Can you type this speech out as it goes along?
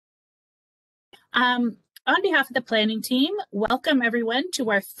On behalf of the planning team, welcome everyone to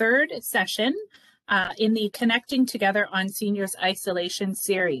our third session in the Connecting Together on Seniors Isolation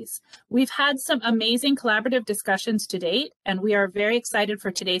series. We've had some amazing collaborative discussions to date, and we are very excited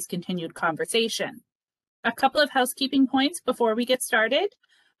for today's continued conversation. A couple of housekeeping points before we get started.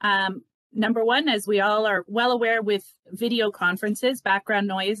 Number one, as we all are well aware with video conferences, background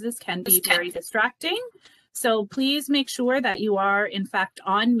noises can be very distracting. So please make sure that you are in fact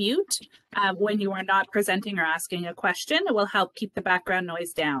on mute when you are not presenting or asking a question. It will help keep the background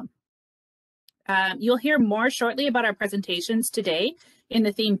noise down. You'll hear more shortly about our presentations today in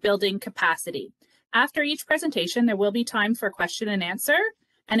the theme Building Capacity. After each presentation, there will be time for question and answer.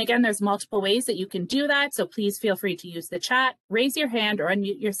 And again, there's multiple ways that you can do that. So please feel free to use the chat, raise your hand or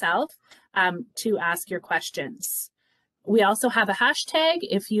unmute yourself to ask your questions. We also have a hashtag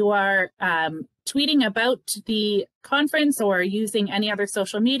if you are tweeting about the conference or using any other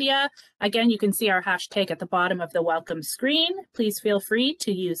social media. Again, you can see our hashtag at the bottom of the welcome screen. Please feel free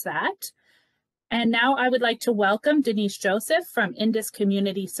to use that. And now I would like to welcome Denise Joseph from Indus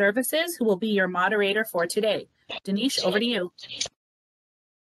Community Services, who will be your moderator for today. Denise, over to you.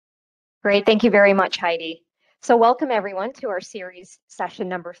 Great, thank you very much, Heidi. So welcome everyone to our series session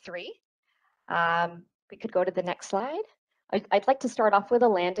number 3. We could go to the next slide. I'd like to start off with a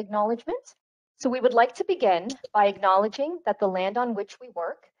land acknowledgement. So we would like to begin by acknowledging that the land on which we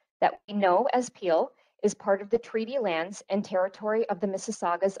work, that we know as Peel, is part of the treaty lands and territory of the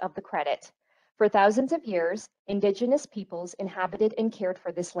Mississaugas of the Credit. For thousands of years, Indigenous peoples inhabited and cared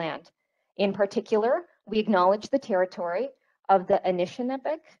for this land. In particular, we acknowledge the territory of the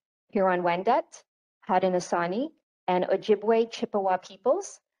Anishinaabeg, Huron-Wendat, Haudenosaunee, and Ojibwe Chippewa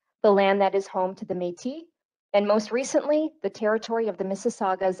peoples, the land that is home to the Métis, and most recently, the territory of the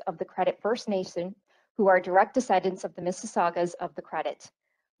Mississaugas of the Credit First Nation, who are direct descendants of the Mississaugas of the Credit.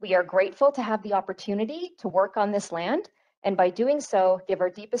 We are grateful to have the opportunity to work on this land, and by doing so, give our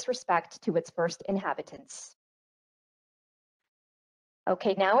deepest respect to its first inhabitants.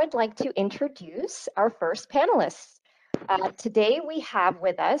 Okay, now I'd like to introduce our first panelists. Today we have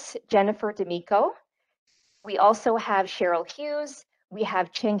with us Jennifer D'Amico. We also have Cheryl Hughes, we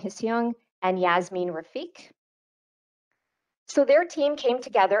have Ching Hisyung, and Yasmin Rafiq. So their team came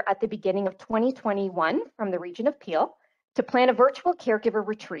together at the beginning of 2021 from the region of Peel to plan a virtual caregiver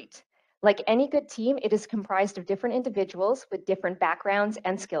retreat. Like any good team, it is comprised of different individuals with different backgrounds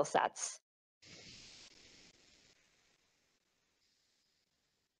and skill sets.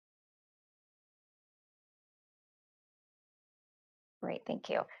 Great, thank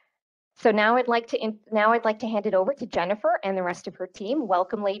you. So now I'd like to hand it over to Jennifer and the rest of her team.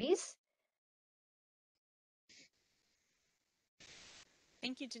 Welcome, ladies.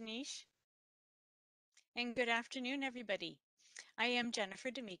 Thank you, Denise. And good afternoon, everybody. I am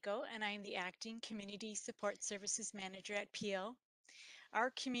Jennifer D'Amico, and I am the Acting Community Support Services Manager at Peel.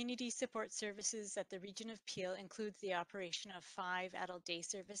 Our community support services at the region of Peel includes the operation of 5 adult day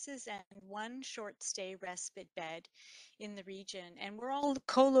services and 1 short stay respite bed in the region. And we're all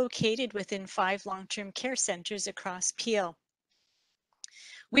co-located within 5 long-term care centers across Peel.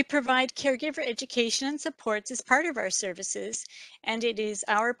 We provide caregiver education and supports as part of our services, and it is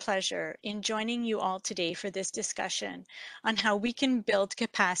our pleasure in joining you all today for this discussion on how we can build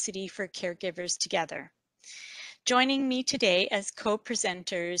capacity for caregivers together. Joining me today as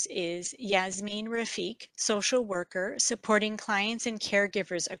co-presenters is Yasmin Rafiq, social worker, supporting clients and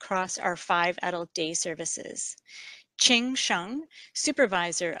caregivers across our 5 adult day services. Ching Sheng,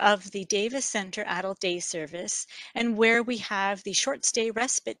 supervisor of the Davis Center Adult Day Service, and where we have the short stay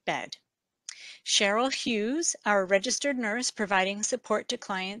respite bed. Cheryl Hughes, our registered nurse, providing support to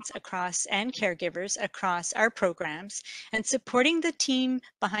clients across and caregivers across our programs. And supporting the team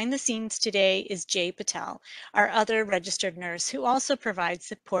behind the scenes today is Jay Patel, our other registered nurse, who also provides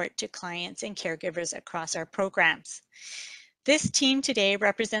support to clients and caregivers across our programs. This team today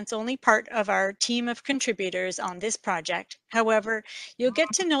represents only part of our team of contributors on this project. However, you'll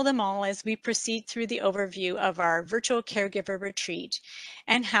get to know them all as we proceed through the overview of our virtual caregiver retreat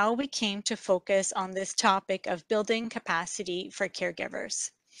and how we came to focus on this topic of building capacity for caregivers.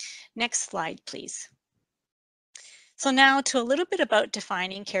 Next slide, please. So now to a little bit about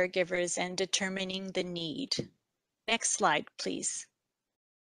defining caregivers and determining the need. Next slide, please.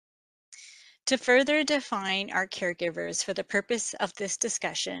 To further define our caregivers for the purpose of this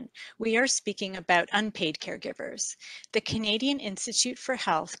discussion, we are speaking about unpaid caregivers. The Canadian Institute for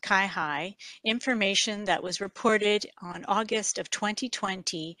Health, CIHI, information that was reported on August of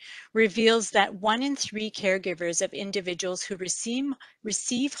 2020 reveals that 1 in 3 caregivers of individuals who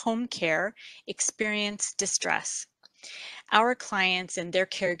receive home care experience distress. Our clients and their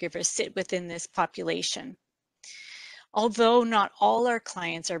caregivers sit within this population. Although not all our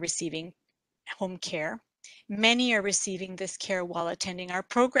clients are receiving home care, many are receiving this care while attending our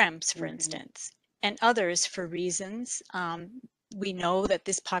programs, for instance, and others for reasons. We know that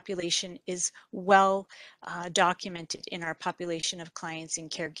this population is well documented in our population of clients and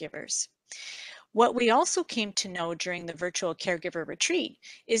caregivers. What we also came to know during the virtual caregiver retreat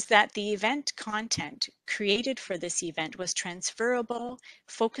is that the event content created for this event was transferable,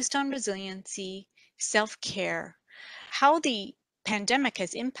 focused on resiliency, self-care, how the pandemic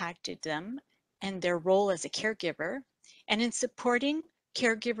has impacted them and their role as a caregiver, and in supporting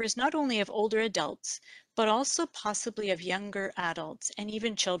caregivers not only of older adults, but also possibly of younger adults and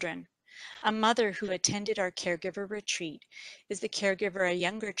even children. A mother who attended our caregiver retreat is the caregiver of a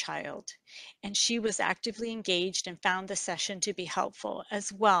younger child, and she was actively engaged and found the session to be helpful,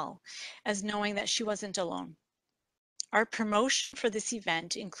 as well as knowing that she wasn't alone. Our promotion for this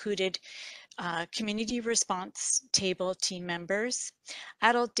event included community response table team members,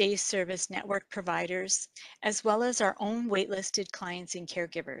 adult day service network providers, as well as our own waitlisted clients and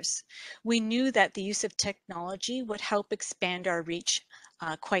caregivers. We knew that the use of technology would help expand our reach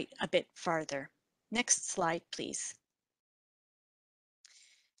quite a bit farther. Next slide, please.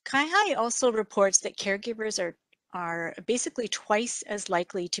 CIHI also reports that caregivers are basically twice as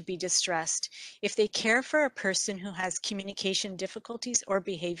likely to be distressed if they care for a person who has communication difficulties or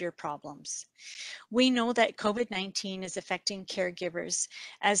behavior problems. We know that COVID-19 is affecting caregivers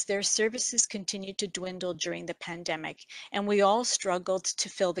as their services continued to dwindle during the pandemic, and we all struggled to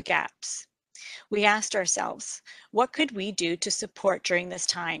fill the gaps. We asked ourselves, what could we do to support during this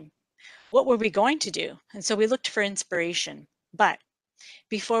time? What were we going to do? And so we looked for inspiration. But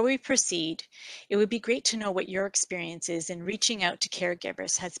before we proceed, it would be great to know what your experiences in reaching out to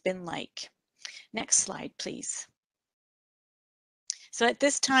caregivers has been like. Next slide, please. So at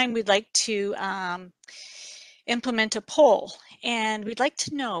this time, we'd like to implement a poll, and we'd like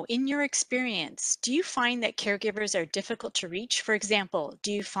to know, in your experience, do you find that caregivers are difficult to reach? For example,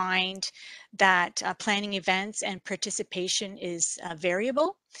 do you find that planning events and participation is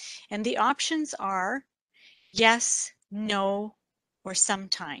variable? And the options are yes, no, or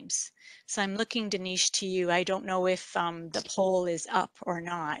sometimes. So I'm looking, Denise, to you. I don't know if the poll is up or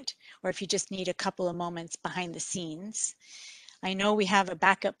not, or if you just need a couple of moments behind the scenes. I know we have a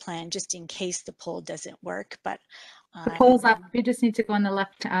backup plan just in case the poll doesn't work, but the poll's up. You just need to go on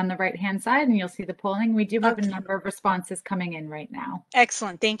the right-hand side and you'll see the polling. We do have a number of responses coming in right now.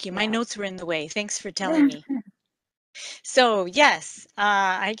 Excellent, thank you. My notes were in the way. Thanks for telling me. So yes,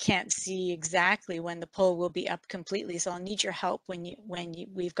 I can't see exactly when the poll will be up completely, so I'll need your help when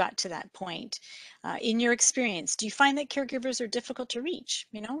we've got to that point. In your experience, do you find that caregivers are difficult to reach?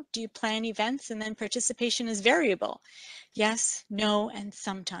 You know, do you plan events and then participation is variable? Yes, no, and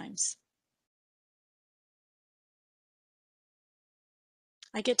sometimes.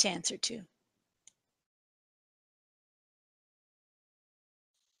 I get to answer too.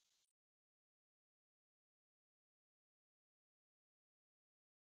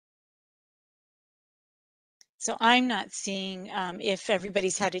 So I'm not seeing if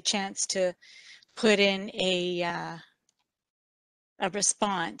everybody's had a chance to put in a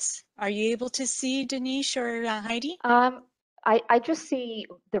response. Are you able to see, Denise or Heidi? I just see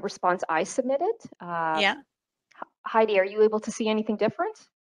the response I submitted. Yeah. Heidi, are you able to see anything different?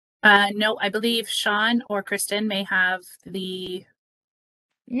 No, I believe Sean or Kristen may have the...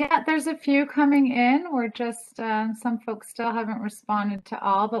 Yeah, there's a few coming in. We're just, some folks still haven't responded to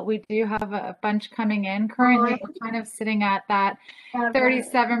all, but we do have a bunch coming in. Currently, we're kind of sitting at that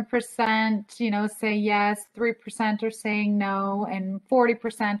 37%, you know, say yes, 3% are saying no, and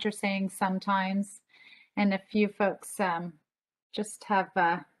 40% are saying sometimes. And a few folks just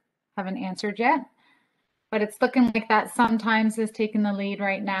haven't answered yet. But it's looking like that sometimes is taking the lead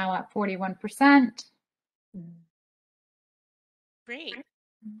right now at 41%. Great.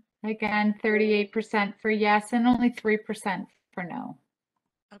 Again, 38% for yes and only 3% for no.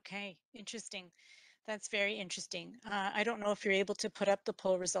 Okay, interesting. That's very interesting. I don't know if you're able to put up the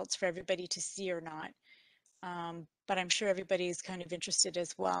poll results for everybody to see or not, but I'm sure everybody is kind of interested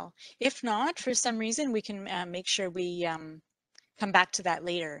as well. If not, for some reason, we can make sure we come back to that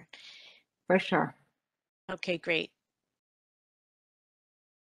later. For sure. Okay, great.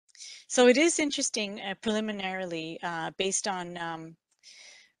 So it is interesting preliminarily, based on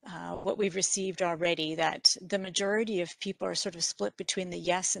what we've received already, that the majority of people are sort of split between the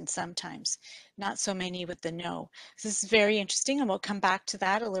yes and sometimes, not so many with the no. So this is very interesting, and we'll come back to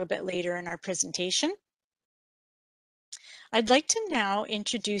that a little bit later in our presentation. I'd like to now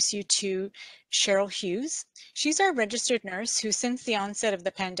introduce you to Cheryl Hughes. She's our registered nurse who, since the onset of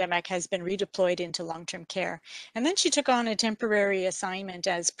the pandemic, has been redeployed into long-term care. And then she took on a temporary assignment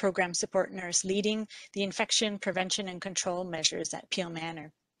as program support nurse, leading the infection prevention and control measures at Peel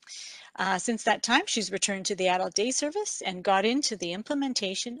Manor. Since that time, she's returned to the adult day service and got into the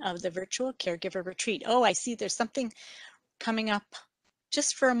implementation of the virtual caregiver retreat. Oh, I see there's something coming up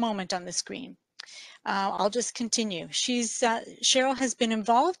just for a moment on the screen. I'll just continue. Cheryl has been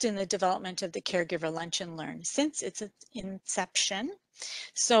involved in the development of the Caregiver Lunch and Learn since its inception.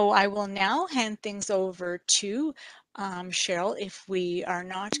 So I will now hand things over to Cheryl. If we are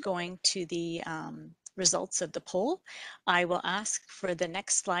not going to the results of the poll, I will ask for the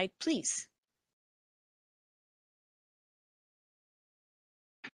next slide, please.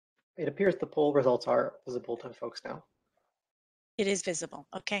 It appears the poll results are visible to folks now. It is visible.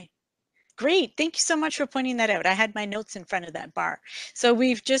 Okay. Great. Thank you so much for pointing that out. I had my notes in front of that bar. So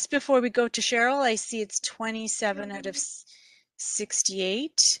we've just before we go to Cheryl, I see it's 27 out of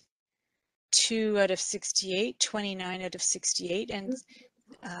 68, 2 out of 68, 29 out of 68, and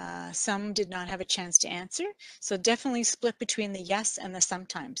some did not have a chance to answer. So definitely split between the yes and the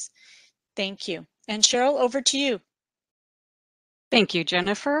sometimes. Thank you. And Cheryl, over to you. Thank you,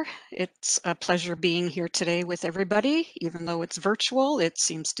 Jennifer. It's a pleasure being here today with everybody. Even though it's virtual, it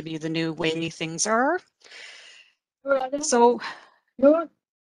seems to be the new way things are. So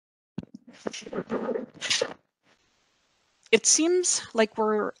it seems like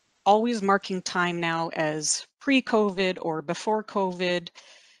we're always marking time now as pre-COVID or before COVID,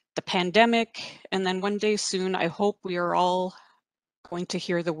 the pandemic, and then one day soon, I hope we are all going to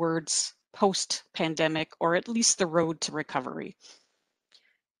hear the words post-pandemic, or at least the road to recovery.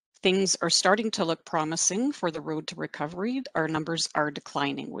 Things are starting to look promising for the road to recovery. Our numbers are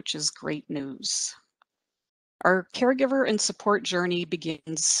declining, which is great news. Our caregiver and support journey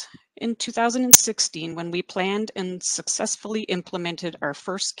begins in 2016 when we planned and successfully implemented our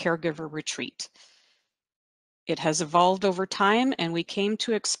first caregiver retreat. It has evolved over time, and we came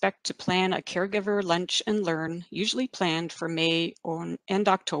to expect to plan a caregiver lunch and learn, usually planned for May and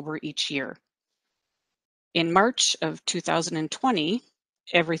October each year. In March of 2020,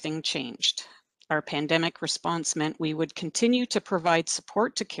 everything changed. Our pandemic response meant we would continue to provide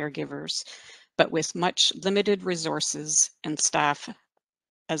support to caregivers, but with much limited resources and staff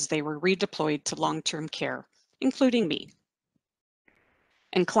as they were redeployed to long-term care, including me.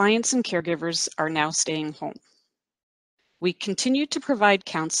 And clients and caregivers are now staying home. We continue to provide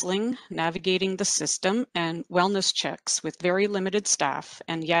counseling, navigating the system, and wellness checks with very limited staff,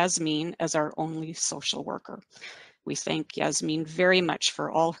 and Yasmin as our only social worker. We thank Yasmin very much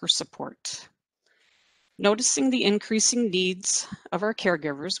for all her support. Noticing the increasing needs of our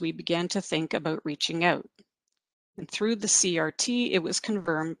caregivers, we began to think about reaching out. And through the CRT, it was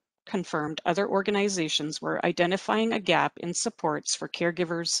confirmed other organizations were identifying a gap in supports for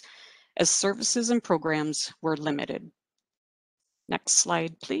caregivers as services and programs were limited. Next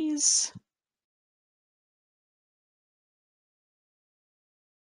slide, please.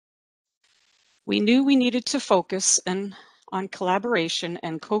 We knew we needed to focus on collaboration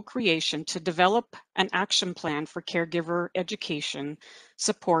and co-creation to develop an action plan for caregiver education,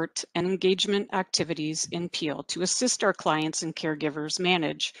 support, and engagement activities in Peel to assist our clients and caregivers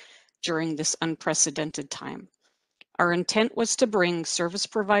manage during this unprecedented time. Our intent was to bring service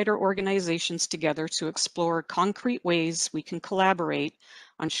provider organizations together to explore concrete ways we can collaborate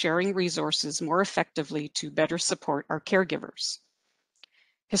on sharing resources more effectively to better support our caregivers.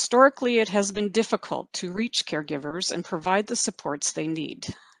 Historically, it has been difficult to reach caregivers and provide the supports they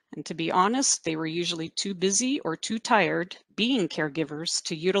need. And to be honest, they were usually too busy or too tired being caregivers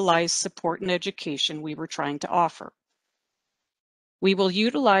to utilize support and education we were trying to offer. We will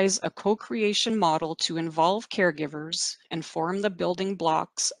utilize a co-creation model to involve caregivers and form the building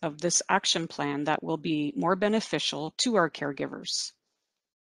blocks of this action plan that will be more beneficial to our caregivers.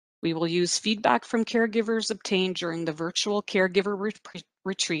 We will use feedback from caregivers obtained during the virtual caregiver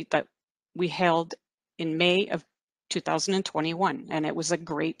retreat that we held in May of 2021, and it was a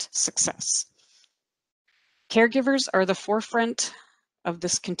great success. Caregivers are the forefront of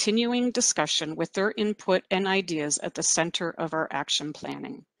this continuing discussion with their input and ideas at the center of our action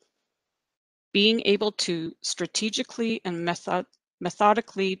planning. Being able to strategically and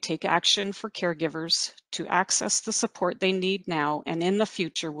methodically take action for caregivers to access the support they need now and in the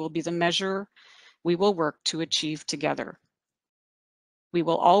future will be the measure we will work to achieve together. We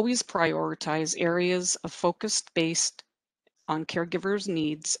will always prioritize areas of focus based on caregivers'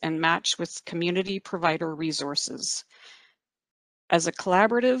 needs and match with community provider resources. As a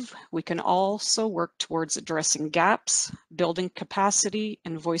collaborative, we can also work towards addressing gaps, building capacity,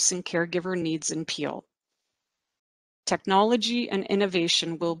 and voicing caregiver needs in Peel. Technology and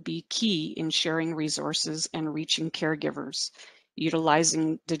innovation will be key in sharing resources and reaching caregivers,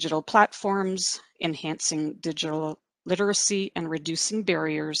 utilizing digital platforms, enhancing digital literacy, and reducing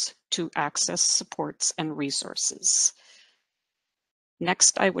barriers to access supports and resources.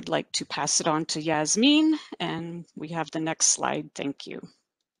 Next, I would like to pass it on to Yasmin, and we have the next slide. Thank you.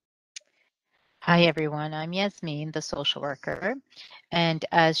 Hi, everyone. I'm Yasmin, the social worker. And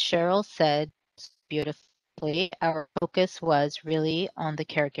as Cheryl said beautifully, our focus was really on the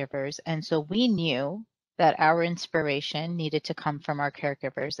caregivers. And so we knew that our inspiration needed to come from our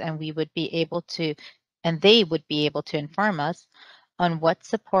caregivers, and we would be able to, and they would be able to inform us on what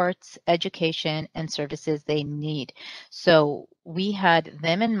supports, education, and services they need. So we had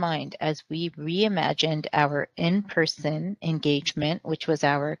them in mind as we reimagined our in-person engagement, which was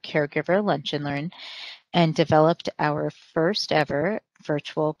our caregiver lunch and learn, and developed our first ever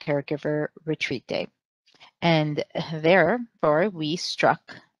virtual caregiver retreat day. And therefore, we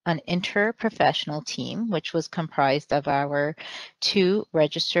struck an interprofessional team, which was comprised of our 2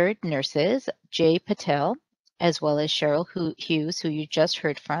 registered nurses, Jay Patel, as well as Cheryl Hughes, who you just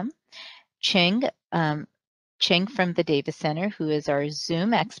heard from, Ching from the Davis Center, who is our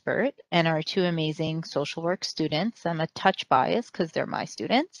Zoom expert, and our 2 amazing social work students. I'm a touch biased because they're my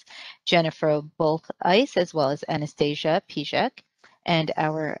students, Jennifer Both-Ice, as well as Anastasia Pijek, and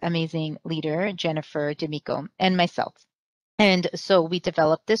our amazing leader, Jennifer D'Amico, and myself. And so we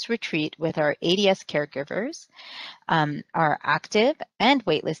developed this retreat with our ADS caregivers, our active and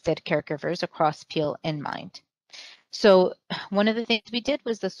waitlisted caregivers across Peel in mind. So one of the things we did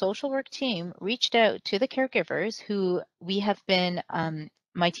was the social work team reached out to the caregivers who we have been,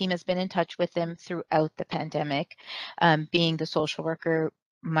 my team has been in touch with them throughout the pandemic. Being the social worker,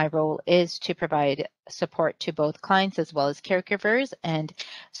 my role is to provide support to both clients as well as caregivers. And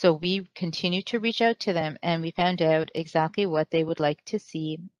so we continue to reach out to them, and we found out exactly what they would like to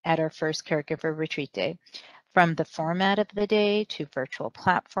see at our first caregiver retreat day. From the format of the day to virtual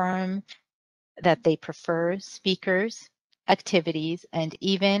platform that they prefer, speakers, activities, and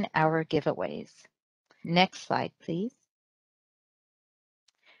even our giveaways. Next slide, please.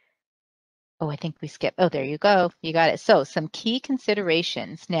 Oh, I think we skipped. Oh, there you go. You got it. So some key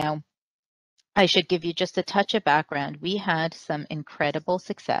considerations. Now, I should give you just a touch of background. We had some incredible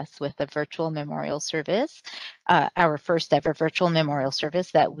success with the virtual memorial service, our first ever virtual memorial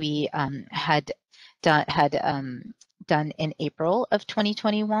service that we had done in April of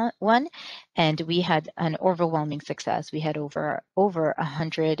 2021, and we had an overwhelming success. We had over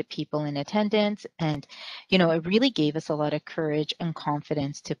 100 people in attendance, and it really gave us a lot of courage and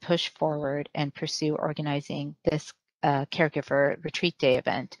confidence to push forward and pursue organizing this caregiver retreat day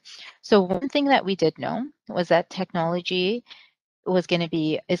event. So one thing that we did know was that technology can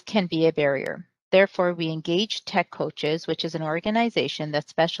be a barrier. Therefore, we engaged Tech Coaches, which is an organization that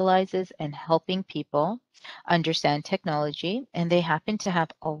specializes in helping people understand technology, and they happen to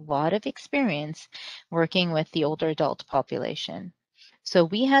have a lot of experience working with the older adult population. So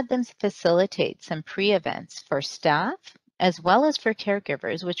we had them facilitate some pre-events for staff as well as for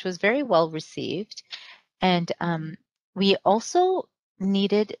caregivers, which was very well received. And we also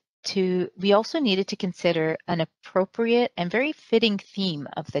needed to consider an appropriate and very fitting theme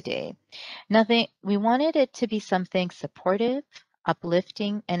of the day. We wanted it to be something supportive,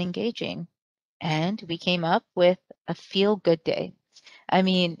 uplifting, and engaging. And we came up with a feel-good day. I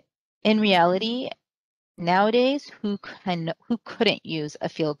mean, in reality, nowadays, who couldn't use a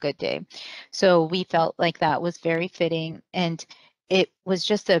feel-good day? So we felt like that was very fitting, and it was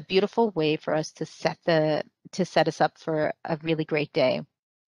just a beautiful way for us to set us up for a really great day.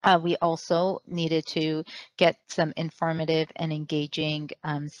 We also needed to get some informative and engaging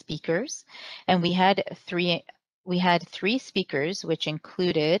speakers, and we had three speakers, which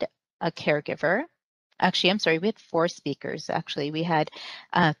included a caregiver. Actually, I'm sorry, we had 4 speakers. Actually, we had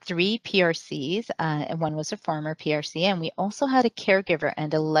 3 PRCs, and one was a former PRC, and we also had a caregiver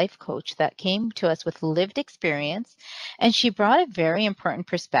and a life coach that came to us with lived experience, and she brought a very important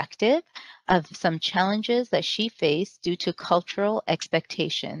perspective of some challenges that she faced due to cultural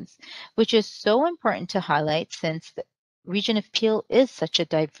expectations, which is so important to highlight since the region of Peel is has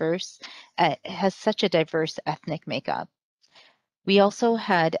such a diverse ethnic makeup. We also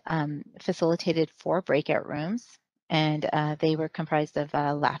had facilitated 4 breakout rooms, and they were comprised of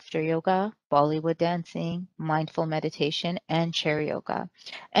laughter yoga, Bollywood dancing, mindful meditation, and chair yoga.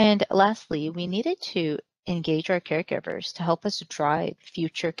 And lastly, we needed to engage our caregivers to help us drive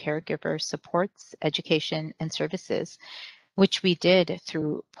future caregiver supports, education, and services. which we did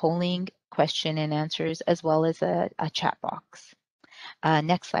through polling, question and answers, as well as a chat box.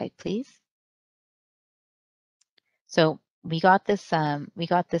 Next slide, please. So we got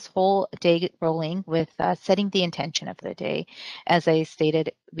this whole day rolling with setting the intention of the day. As I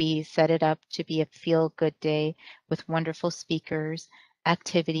stated, we set it up to be a feel-good day with wonderful speakers,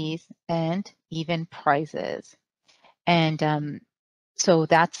 activities, and even prizes. And so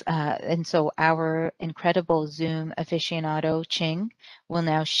that's and so our incredible Zoom aficionado Ching will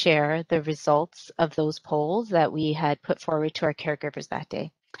now share the results of those polls that we had put forward to our caregivers that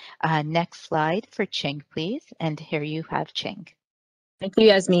day. Next slide for Ching, please. And here you have Ching. Thank you,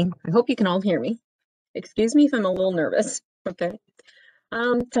 Yasmin. I hope you can all hear me. Excuse me if I'm a little nervous. Okay.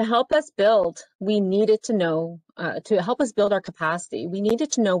 To help us build, we needed to know, to help us build our capacity, we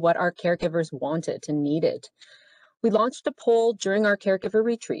needed to know what our caregivers wanted and needed. We launched a poll during our caregiver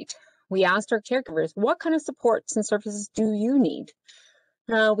retreat. We asked our caregivers, what kind of supports and services do you need?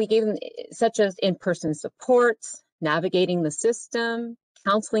 We gave them such as in-person supports, navigating the system,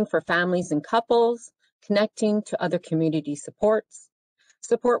 counseling for families and couples, connecting to other community supports,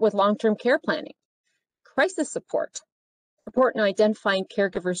 support with long-term care planning, crisis support, support in identifying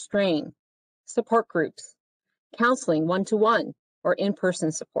caregiver strain, support groups, counseling one-to-one or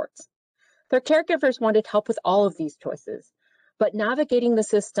in-person supports. Their caregivers wanted help with all of these choices, but navigating the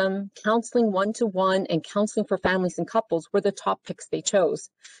system, counseling one-to-one, and counseling for families and couples were the top picks they chose.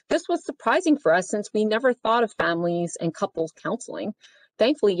 This was surprising for us since we never thought of families and couples counseling.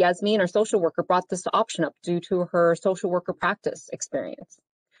 Thankfully, Yasmin, our social worker, brought this option up due to her social worker practice experience.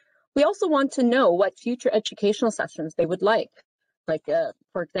 We also want to know what future educational sessions they would like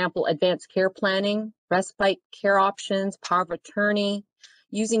for example, advanced care planning, respite care options, power of attorney,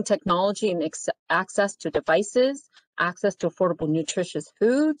 using technology and access to devices, access to affordable nutritious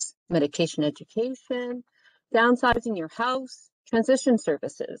foods, medication education, downsizing your house, transition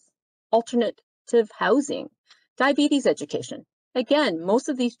services, alternative housing, diabetes education. Again, most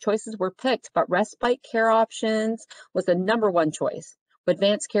of these choices were picked, but respite care options was the #1 choice.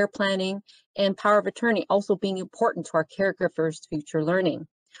 Advanced care planning and power of attorney also being important to our caregivers' future learning.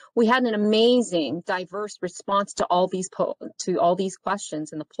 We had an amazing, diverse response to all these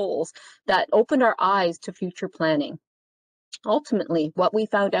questions in the polls that opened our eyes to future planning. Ultimately, what we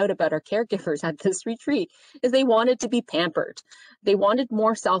found out about our caregivers at this retreat is they wanted to be pampered. They wanted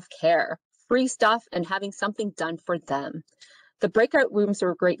more self-care, free stuff, and having something done for them. The breakout rooms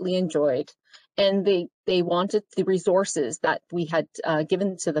were greatly enjoyed, and they wanted the resources that we had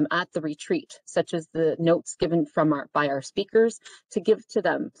given to them at the retreat, such as the notes given by our speakers, to give to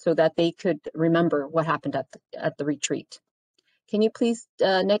them so that they could remember what happened at the retreat. Can you please,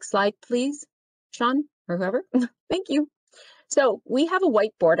 next slide, please, Sean, or whoever? Thank you. So we have a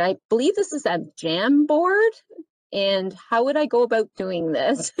whiteboard. I believe this is a Jamboard. And how would I go about doing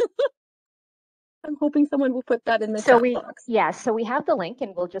this? I'm hoping someone will put that in the chat box. Yeah, so we have the link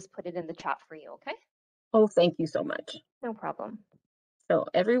and we'll just put it in the chat for you, okay? Oh, thank you so much. No problem. So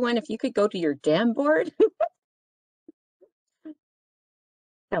everyone, if you could go to your Jamboard.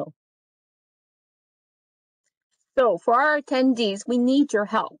 So for our attendees, we need your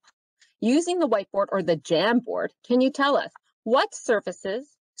help. Using the whiteboard or the Jamboard, can you tell us what services,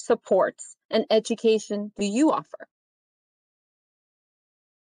 supports, and education do you offer?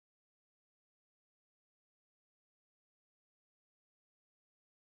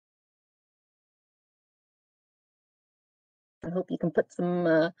 I hope you can put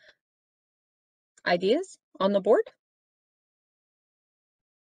some ideas on the board.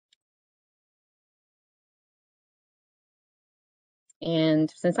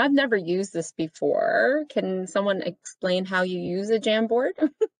 And since I've never used this before, can someone explain how you use a Jamboard?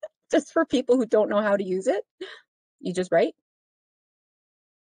 Just for people who don't know how to use it. You just write?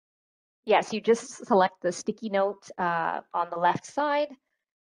 Yes, you just select the sticky note on the left side,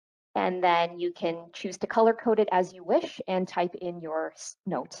 and then you can choose to color code it as you wish and type in your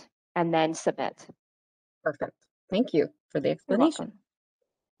note and then submit. Perfect. Thank you for the explanation.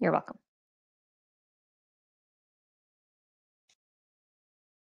 You're welcome.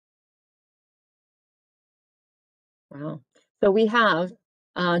 Wow. So we have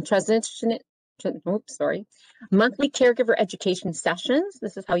monthly caregiver education sessions.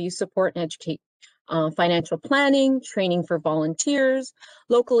 This is how you support and educate financial planning, training for volunteers,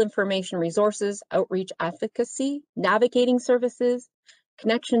 local information resources, outreach advocacy, navigating services,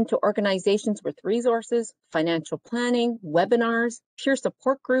 connection to organizations with resources, financial planning, webinars, peer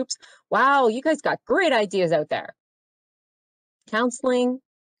support groups. Wow, you guys got great ideas out there. Counseling,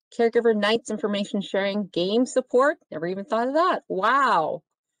 caregiver nights, information sharing, game support. Never even thought of that. Wow.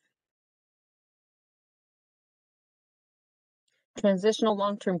 Transitional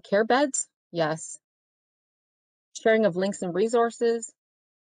long-term care beds, yes. Sharing of links and resources.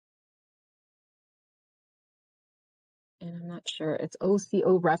 And I'm not sure, it's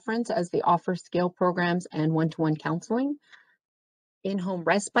OCO reference as they offer scale programs and one-to-one counseling. In-home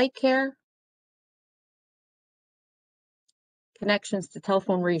respite care. Connections to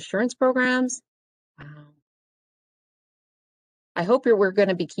telephone reassurance programs. Wow. I hope we're going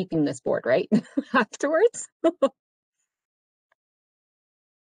to be keeping this board, right? Afterwards.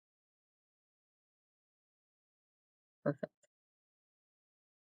 Perfect.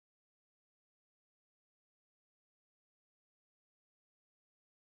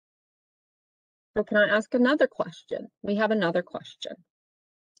 So can I ask another question? We have another question.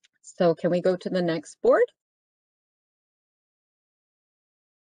 So can we go to the next board?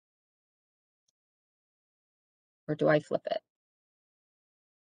 Or do I flip it?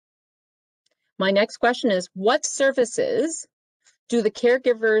 My next question is, what services do the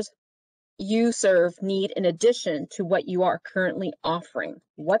caregivers you serve need in addition to what you are currently offering?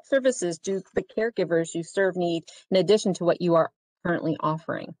 What services do the caregivers you serve need in addition to what you are currently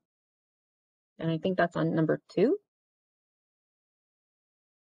offering? And I think that's on number 2.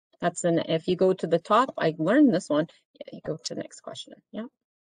 That's if you go to the top, I learned this one. Yeah, you go to the next question. Yeah.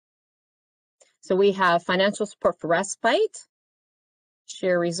 So we have financial support for respite,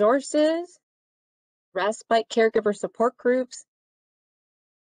 share resources, respite caregiver support groups,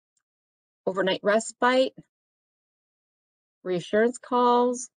 overnight respite, reassurance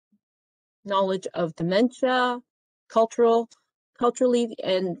calls, knowledge of dementia, culturally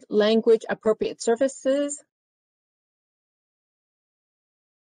and language appropriate services,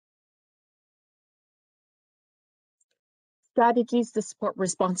 strategies to support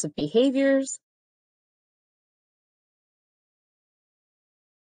responsive behaviors,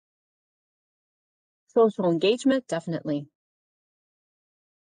 social engagement, definitely.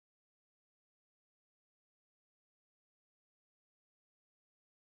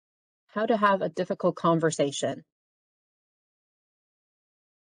 How to have a difficult conversation.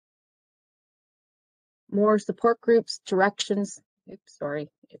 More support groups, directions. Oops, sorry,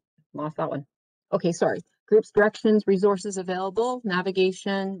 lost that one. Okay, sorry. Groups, directions, resources available,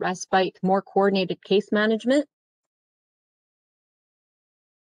 navigation, respite, more coordinated case management.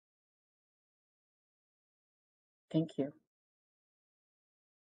 Thank you.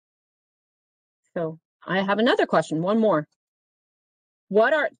 So I have another question, one more.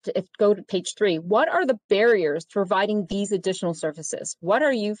 Go to page 3, what are the barriers to providing these additional services? What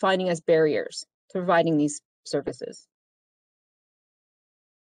are you finding as barriers to providing these services?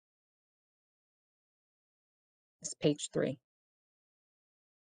 It's page 3.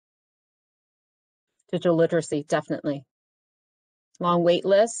 Digital literacy, definitely. Long wait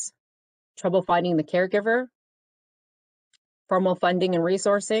lists, trouble finding the caregiver, formal funding and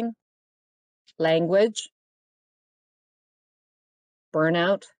resourcing, language,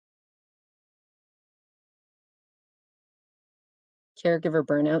 burnout, caregiver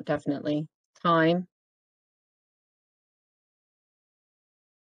burnout, definitely. Time.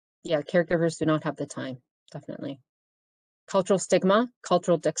 Yeah, caregivers do not have the time, definitely. Cultural stigma,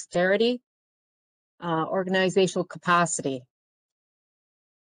 cultural dexterity, organizational capacity.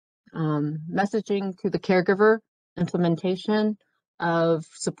 Messaging to the caregiver, implementation of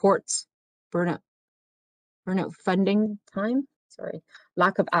supports, burnout funding time, sorry,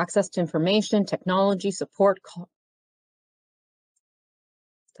 lack of access to information, technology, support,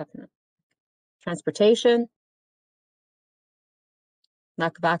 definitely. Transportation,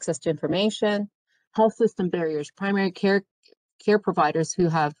 lack of access to information, health system barriers, primary care providers who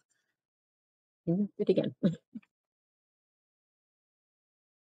have, it again.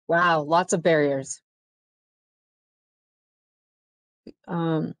 Wow, lots of barriers.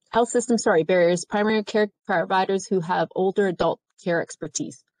 Health system, sorry, barriers, primary care providers who have older adult care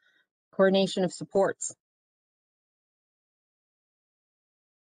expertise, coordination of supports.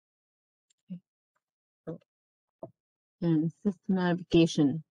 And system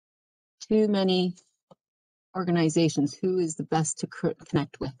navigation, too many organizations. Who is the best to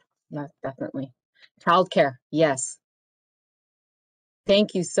connect with? Yeah, definitely. Childcare, yes.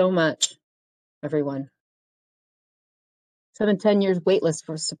 Thank you so much, everyone. 7-10 years waitlist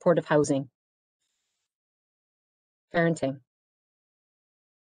for supportive housing. Parenting.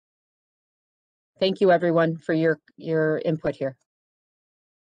 Thank you, everyone, for your input here.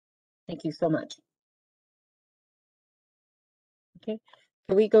 Thank you so much. Okay,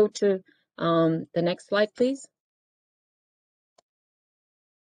 can we go to the next slide, please?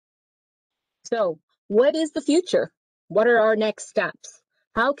 So, what is the future? What are our next steps?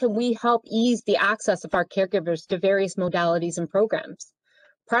 How can we help ease the access of our caregivers to various modalities and programs?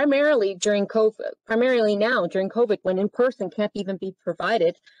 Primarily now during COVID, when in-person can't even be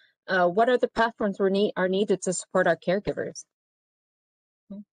provided, what are the platforms are needed to support our caregivers?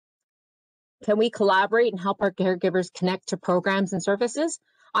 Can we collaborate and help our caregivers connect to programs and services?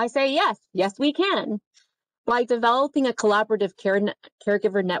 I say yes, yes we can. By developing a collaborative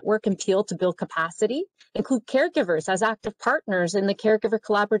caregiver network and Peel to build capacity, include caregivers as active partners in the Caregiver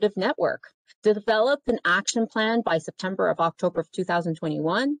Collaborative Network. Develop an action plan by October of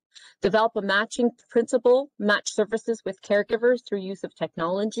 2021. Develop a matching principle, match services with caregivers through use of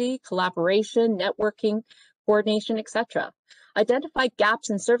technology, collaboration, networking, coordination, etc. Identify gaps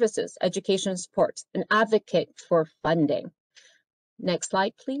in services, education and support, and advocate for funding. Next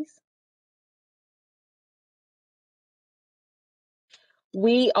slide, please.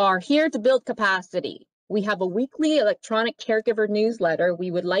 We are here to build capacity. We have a weekly electronic caregiver newsletter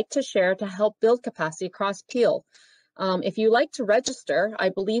we would like to share to help build capacity across Peel. If you like to register, I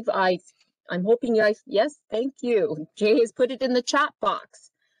believe I'm hoping you guys, yes, thank you. Jay has put it in the chat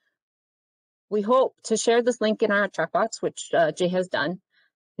box. We hope to share this link in our chat box, which Jay has done.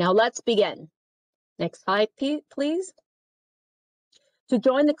 Now let's begin. Next slide, please. To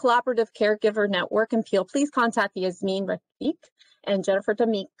join the Collaborative Caregiver Network in Peel, please contact Yasmin Rafik and Jennifer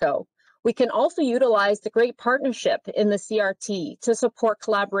D'Amico. We can also utilize the great partnership in the CRT to support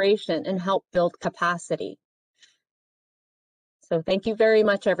collaboration and help build capacity. So thank you very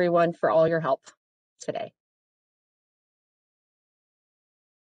much, everyone, for all your help today.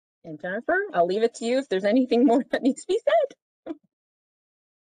 And Jennifer, I'll leave it to you if there's anything more that needs to be said.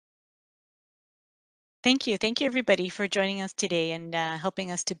 Thank you. Thank you, everybody, for joining us today and helping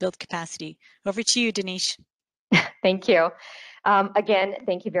us to build capacity. Over to you, Denise. Thank you. Again,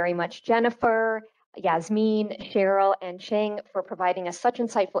 thank you very much, Jennifer, Yasmin, Cheryl, and Sheng for providing us such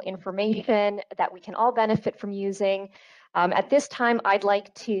insightful information that we can all benefit from using. At this time, I'd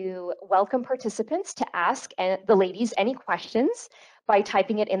like to welcome participants to ask the ladies any questions by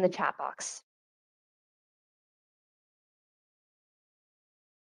typing it in the chat box.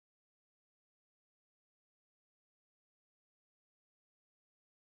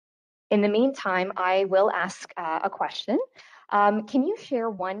 In the meantime, I will ask a question. Can you share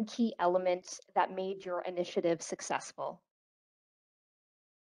one key element that made your initiative successful?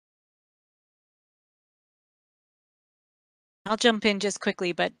 I'll jump in just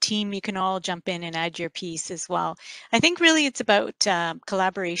quickly, but team, you can all jump in and add your piece as well. I think really it's about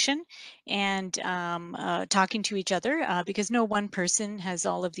collaboration and talking to each other because no one person has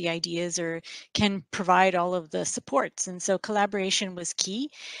all of the ideas or can provide all of the supports. And so collaboration was key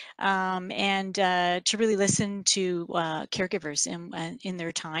and to really listen to caregivers in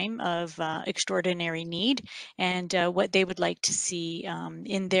their time of extraordinary need and what they would like to see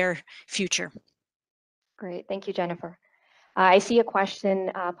in their future. Great, thank you, Jennifer. I see a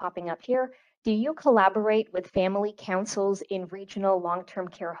question popping up here. Do you collaborate with family councils in regional long-term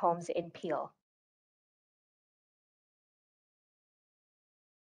care homes in Peel?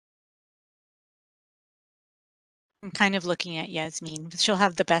 I'm kind of looking at Yasmin. She'll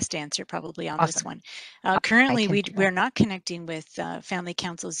have the best answer probably on this Awesome. one. Currently, can do we're not connecting with family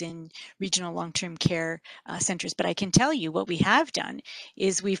councils in regional long-term care centers, but I can tell you what we have done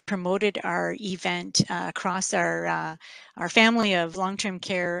is we've promoted our event across our family of long-term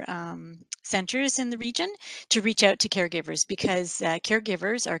care centers in the region to reach out to caregivers because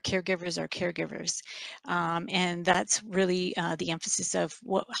caregivers are caregivers are caregivers. And that's really the emphasis of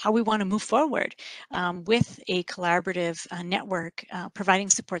how we want to move forward with a collaborative network providing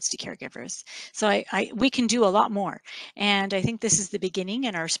supports to caregivers. So we can do a lot more. And I think this is the beginning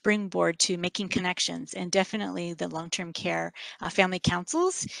and our springboard to making connections. And definitely the long-term care family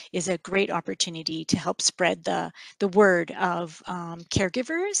councils is a great opportunity to help spread the word of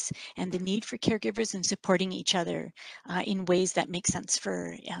caregivers and the need for caregivers and supporting each other in ways that make sense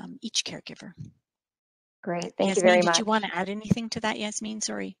for each caregiver. Great, thank you Yasmin, very much. did you want to add anything to that, Yasmin?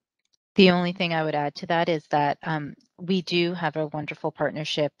 Sorry. The only thing I would add to that is that we do have a wonderful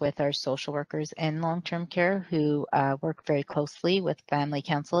partnership with our social workers in long-term care who work very closely with family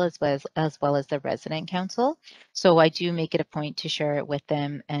council as well as the resident council. So I do make it a point to share it with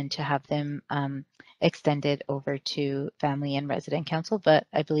them and to have them extended over to family and resident council. But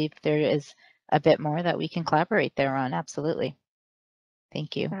I believe there is a bit more that we can collaborate there on. Absolutely.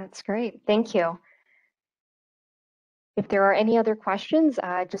 Thank you. That's great. Thank you. If there are any other questions,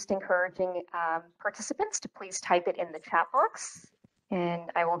 just encouraging participants to please type it in the chat box, and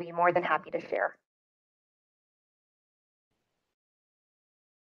I will be more than happy to share.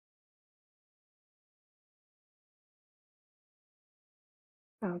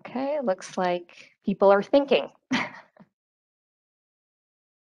 Okay, looks like people are thinking.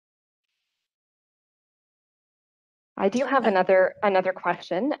 I do have another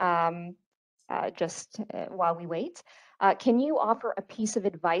question, while we wait. Can you offer a piece of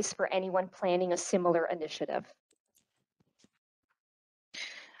advice for anyone planning a similar initiative?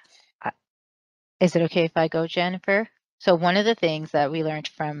 Is it okay if I go, Jennifer? So one of the things that we learned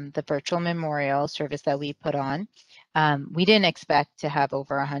from the virtual memorial service that we put on, we didn't expect to have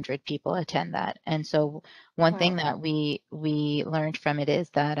over 100 people attend that. And so one thing that we learned from it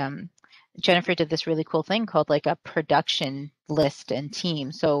is that Jennifer did this really cool thing called like a production list and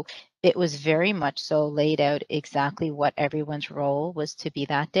team. So it was very much so laid out exactly what everyone's role was to be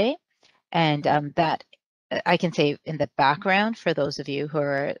that day. And that I can say in the background for those of you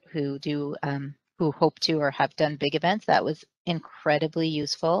who hope to or have done big events, that was incredibly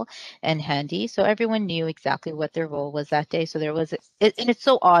useful and handy. So everyone knew exactly what their role was that day. So there was, and it's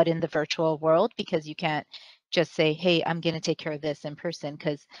so odd in the virtual world because you can't just say, hey, I'm going to take care of this in person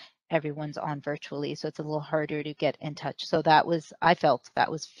because everyone's on virtually. So it's a little harder to get in touch. So I felt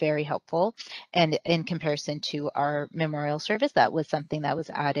that was very helpful. And in comparison to our memorial service, that was something that was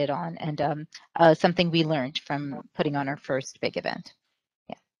added on and something we learned from putting on our first big event.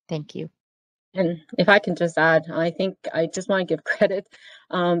 Yeah, thank you. And if I can just add, I think I just want to give credit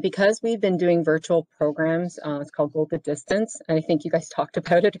because we've been doing virtual programs. It's called Go the Distance. And I think you guys talked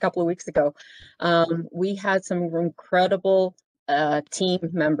about it a couple of weeks ago. We had some incredible team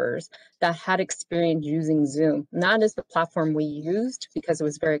members that had experience using Zoom. And that is the platform we used because it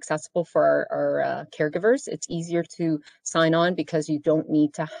was very accessible for our caregivers. It's easier to sign on because you don't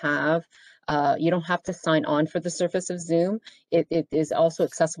need to have you don't have to sign on for the service of Zoom. It is also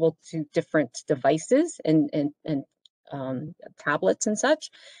accessible to different devices and tablets and such.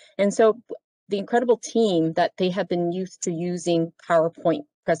 And so the incredible team that they have been used to using PowerPoint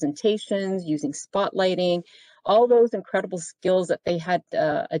presentations, using spotlighting, all those incredible skills that they had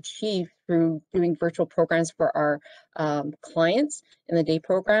achieved through doing virtual programs for our clients in the day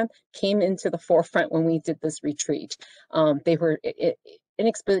program came into the forefront when we did this retreat. They were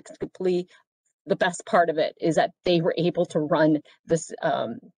inexplicably, the best part of it is that they were able to run this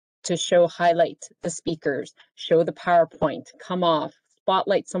to highlight the speakers, show the PowerPoint, come off,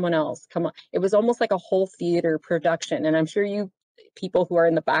 spotlight someone else, come on. It was almost like a whole theater production. And I'm sure you people who are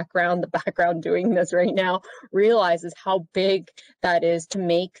in the background doing this right now realizes how big that is to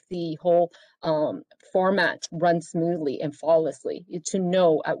make the whole format run smoothly and flawlessly. To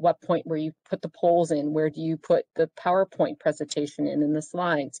know at what point where you put the polls in, where do you put the PowerPoint presentation in and the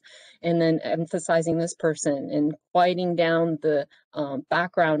slides, and then emphasizing this person and quieting down the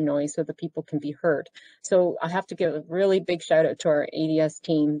background noise so that people can be heard. So I have to give a really big shout out to our ADS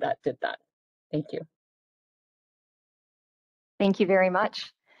team that did that. Thank you. Thank you very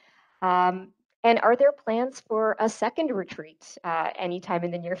much. And are there plans for a second retreat anytime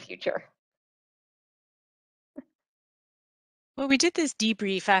in the near future? Well, we did this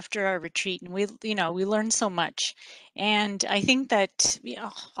debrief after our retreat, and we learned so much. And I think that,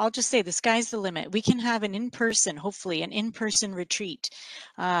 I'll just say the sky's the limit. We can have hopefully an in-person retreat,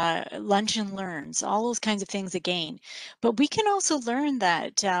 lunch and learns, all those kinds of things again. But we can also learn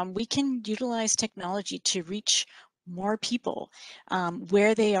that we can utilize technology to reach more people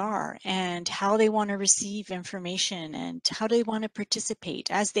where they are and how they want to receive information and how they want to participate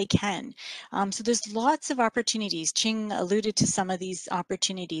as they can. So there's lots of opportunities. Ching alluded to some of these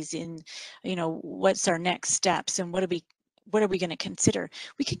opportunities in, what's our next steps and what are we going to consider?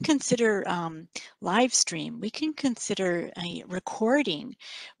 We can consider live stream. We can consider a recording.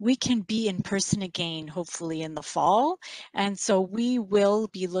 We can be in person again, hopefully in the fall. And so we will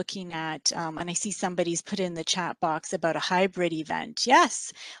be looking at, and I see somebody's put in the chat box about a hybrid event.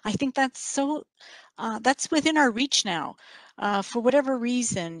 Yes, I think that's that's within our reach now. For whatever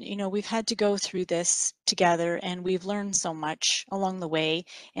reason, we've had to go through this together and we've learned so much along the way,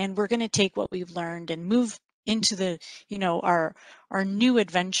 and we're going to take what we've learned and move into the our new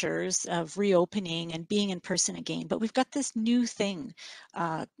adventures of reopening and being in person again. But we've got this new thing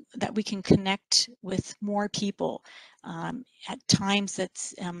that we can connect with more people at times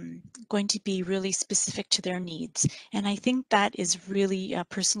that's going to be really specific to their needs. And I think that is really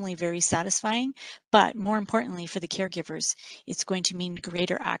personally very satisfying, but more importantly for the caregivers, it's going to mean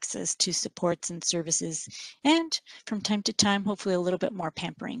greater access to supports and services, and from time to time, hopefully a little bit more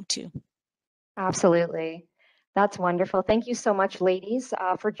pampering too. Absolutely. That's wonderful. Thank you so much, ladies,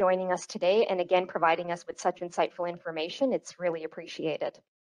 for joining us today and again, providing us with such insightful information. It's really appreciated.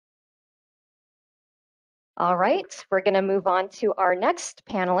 All right, we're going to move on to our next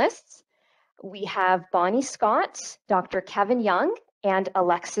panelists. We have Bonnie Scott, Dr. Kevin Young, and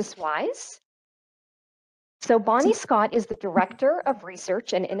Alexis Wise. So Bonnie Scott is the Director of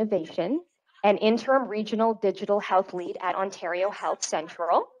Research and Innovation and Interim Regional Digital Health Lead at Ontario Health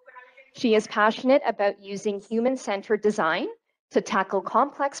Central. She is passionate about using human-centered design to tackle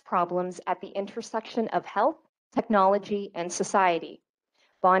complex problems at the intersection of health, technology, and society.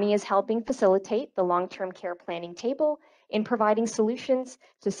 Bonnie is helping facilitate the long-term care planning table in providing solutions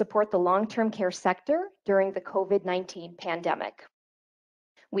to support the long-term care sector during the COVID-19 pandemic.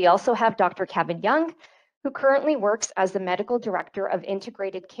 We also have Dr. Kevin Young, who currently works as the Medical Director of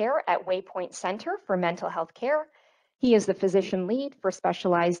Integrated Care at Waypoint Center for Mental Health Care. He is the physician lead for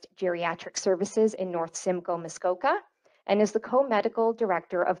specialized geriatric services in North Simcoe, Muskoka, and is the co-medical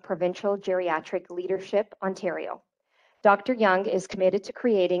director of Provincial Geriatric Leadership, Ontario. Dr. Young is committed to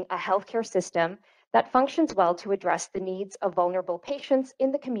creating a healthcare system that functions well to address the needs of vulnerable patients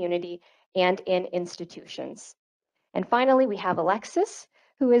in the community and in institutions. And finally, we have Alexis,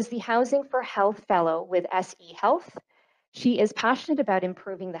 who is the Housing for Health Fellow with SE Health. She is passionate about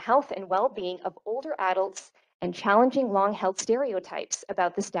improving the health and well-being of older adults and challenging long-held stereotypes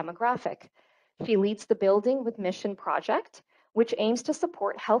about this demographic. She leads the Building with Mission project, which aims to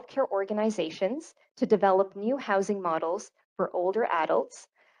support healthcare organizations to develop new housing models for older adults.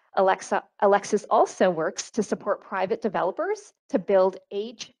 Alexis also works to support private developers to build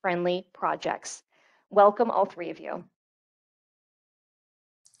age-friendly projects. Welcome, all three of you.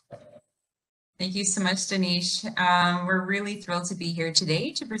 Thank you so much, Danish. We're really thrilled to be here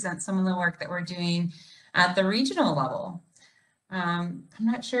today to present some of the work that we're doing at the regional level. I'm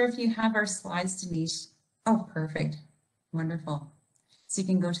not sure if you have our slides, Danish. Oh, perfect. Wonderful. So you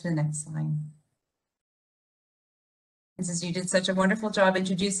can go to the next slide. And since you did such a wonderful job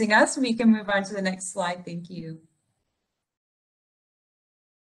introducing us, we can move on to the next slide. Thank you.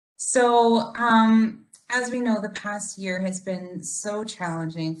 So, as we know, the past year has been so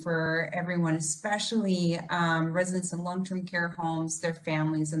challenging for everyone, especially residents in long-term care homes, their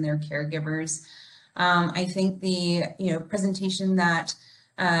families, and their caregivers. I think the presentation that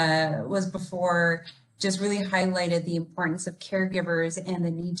was before just really highlighted the importance of caregivers and the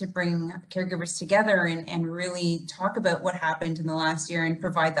need to bring caregivers together and really talk about what happened in the last year and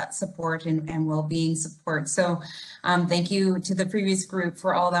provide that support and well-being support. So thank you to the previous group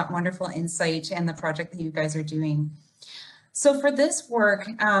for all that wonderful insight and the project that you guys are doing. So for this work,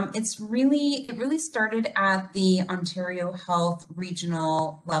 it really started at the Ontario Health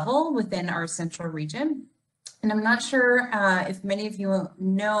regional level within our central region. And I'm not sure if many of you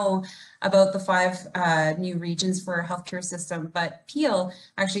know about the 5 new regions for our healthcare system, but Peel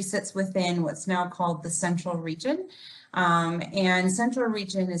actually sits within what's now called the Central Region. And Central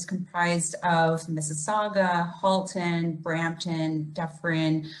Region is comprised of Mississauga, Halton, Brampton,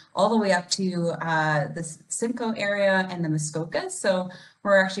 Dufferin, all the way up to the Simcoe area and the Muskoka. So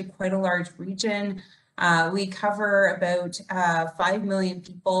we're actually quite a large region. We cover about 5 million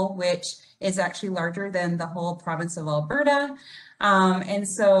people, which is actually larger than the whole province of Alberta. And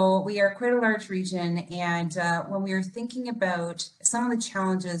so we are quite a large region. And when we were thinking about some of the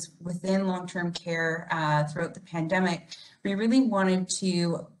challenges within long-term care throughout the pandemic, we really wanted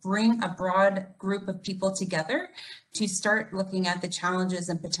to bring a broad group of people together to start looking at the challenges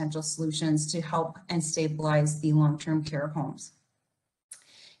and potential solutions to help and stabilize the long-term care homes.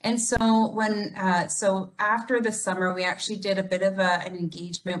 And so so after the summer, we actually did a bit of an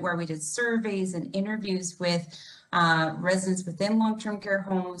engagement where we did surveys and interviews with residents within long-term care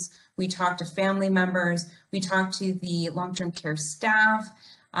homes. We talked to family members. We talked to the long-term care staff.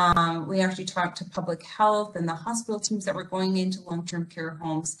 We actually talked to public health and the hospital teams that were going into long-term care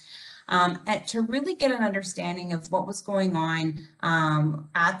homes and to really get an understanding of what was going on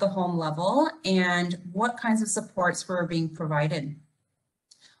at the home level and what kinds of supports were being provided.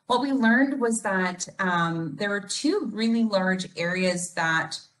 What we learned was that there were 2 really large areas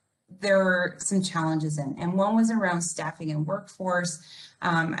that there were some challenges in, and one was around staffing and workforce.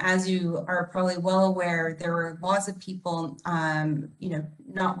 As you are probably well aware, there were lots of people,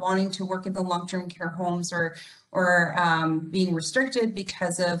 not wanting to work in the long-term care homes or being restricted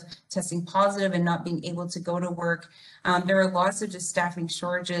because of testing positive and not being able to go to work. There were lots of just staffing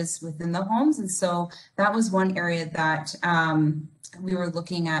shortages within the homes, and so that was one area that we were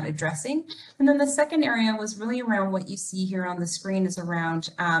looking at addressing. And then the second area was really around what you see here on the screen is around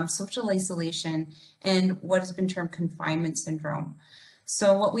social isolation and what has been termed confinement syndrome.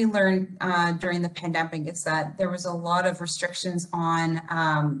 So what we learned during the pandemic is that there was a lot of restrictions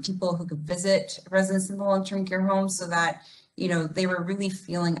on people who could visit residents in the long-term care homes, so that they were really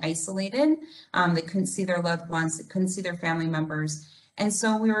feeling isolated. They couldn't see their loved ones, they couldn't see their family members. And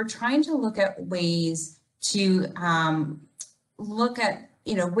so we were trying to look at ways to look at,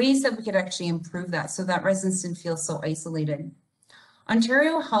 ways that we could actually improve that so that residents didn't feel so isolated.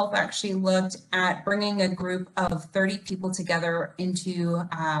 Ontario Health actually looked at bringing a group of 30 people together into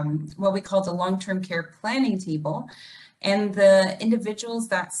what we called a long-term care planning table. And the individuals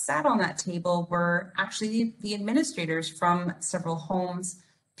that sat on that table were actually the administrators from several homes,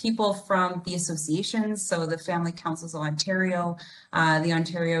 people from the associations, so the Family Councils of Ontario, the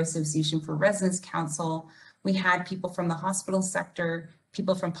Ontario Association for Residents Council. We had people from the hospital sector,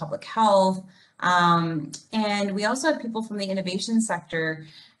 people from public health, and we also had people from the innovation sector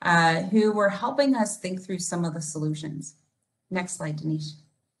who were helping us think through some of the solutions. Next slide, Denise.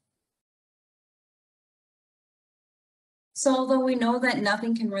 So although we know that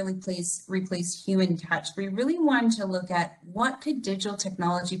nothing can really replace human touch, we really wanted to look at what could digital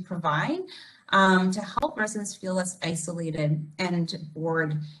technology provide to help residents feel less isolated and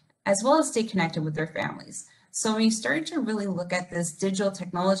bored, as well as stay connected with their families. So we started to really look at this digital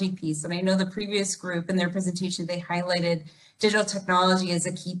technology piece. And I know the previous group in their presentation, they highlighted digital technology as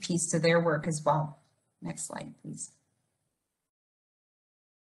a key piece to their work as well. Next slide, please.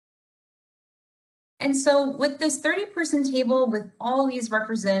 And so with this 30-person table with all these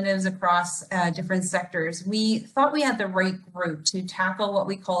representatives across different sectors, we thought we had the right group to tackle what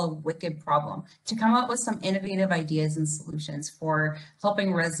we call a wicked problem, to come up with some innovative ideas and solutions for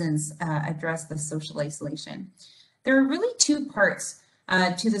helping residents address the social isolation. There are really two parts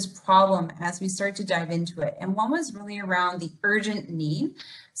to this problem as we start to dive into it. And one was really around the urgent need.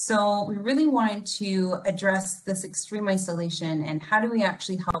 So we really wanted to address this extreme isolation and how do we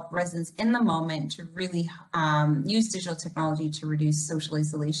actually help residents in the moment to really use digital technology to reduce social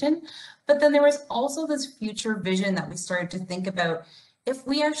isolation. But then there was also this future vision that we started to think about. If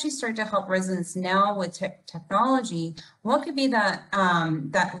we actually start to help residents now with technology, what could be that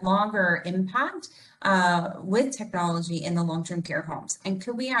longer impact with technology in the long-term care homes? And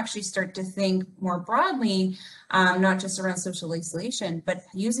could we actually start to think more broadly, not just around social isolation, but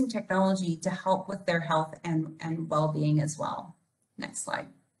using technology to help with their health and well-being as well? Next slide.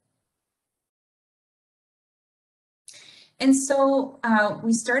 And so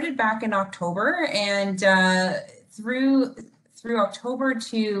we started back in October, and through October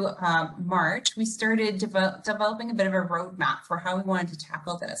to March, we started developing a bit of a roadmap for how we wanted to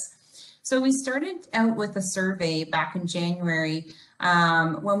tackle this. So we started out with a survey back in January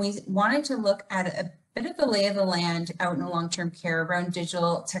when we wanted to look at a bit of the lay of the land out in long-term care around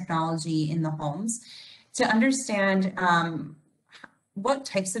digital technology in the homes to understand what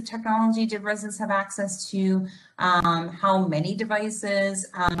types of technology did residents have access to, how many devices,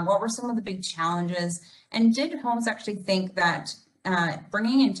 what were some of the big challenges, and did homes actually think that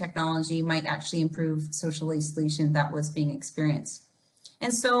bringing in technology might actually improve social isolation that was being experienced?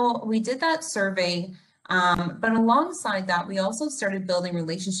 And so we did that survey, but alongside that, we also started building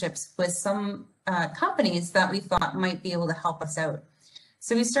relationships with some companies that we thought might be able to help us out.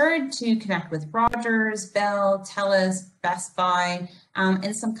 So we started to connect with Rogers, Bell, TELUS, Best Buy,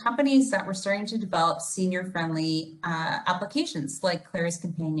 and some companies that were starting to develop senior-friendly applications like Claris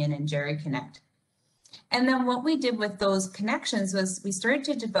Companion and Jerry Connect. And then what we did with those connections was we started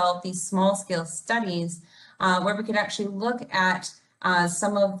to develop these small-scale studies where we could actually look at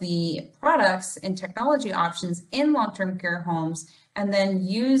some of the products and technology options in long-term care homes, and then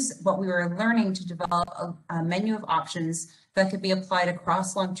use what we were learning to develop a menu of options that could be applied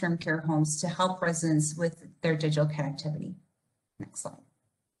across long-term care homes to help residents with their digital connectivity. Next slide.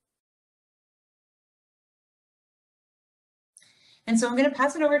 And so I'm going to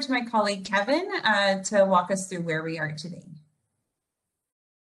pass it over to my colleague, Kevin, to walk us through where we are today.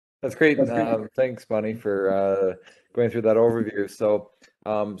 That's great. Thanks, Bonnie, for going through that overview. So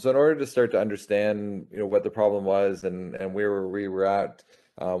in order to start to understand, what the problem was and where we were at,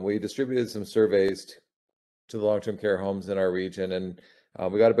 we distributed some surveys to the long-term care homes in our region, and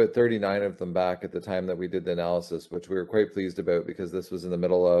we got about 39 of them back at the time that we did the analysis, which we were quite pleased about because this was in the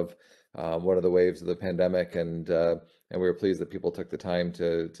middle of one of the waves of the pandemic, and we were pleased that people took the time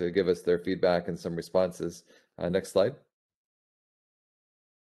to give us their feedback and some responses. Next slide.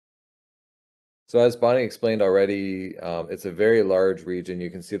 So as Bonnie explained already, it's a very large region. You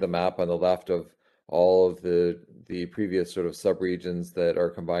can see the map on the left of all of the previous sort of sub-regions that are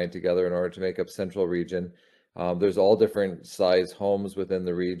combined together in order to make up Central Region. There's all different size homes within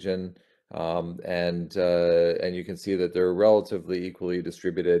the region, and you can see that they're relatively equally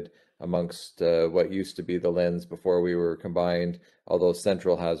distributed amongst what used to be the LHINs before we were combined, although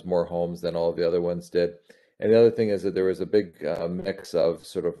Central has more homes than all of the other ones did. And the other thing is that there was a big mix of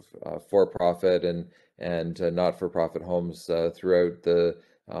sort of for-profit and not-for-profit homes throughout the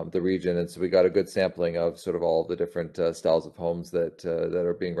the region. And so we got a good sampling of sort of all the different styles of homes that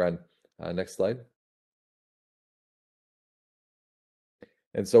are being run. Next slide.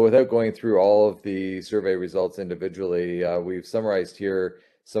 And so without going through all of the survey results individually, we've summarized here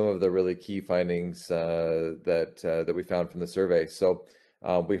some of the really key findings that we found from the survey. So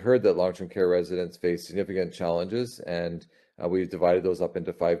we heard that long-term care residents face significant challenges, and we've divided those up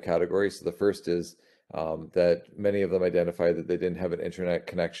into 5 categories. So the first is that many of them identified that they didn't have an internet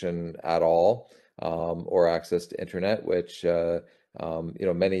connection at all, or access to internet, which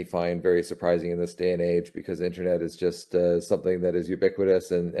many find very surprising in this day and age, because the internet is just something that is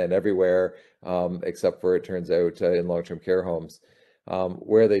ubiquitous and everywhere, except for, it turns out, in long-term care homes.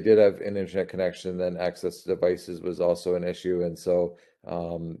 Where they did have an internet connection, then access to devices was also an issue. And so,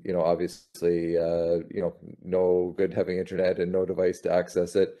 obviously, no good having internet and no device to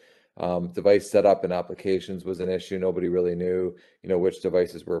access it. Device setup and applications was an issue. Nobody really knew, which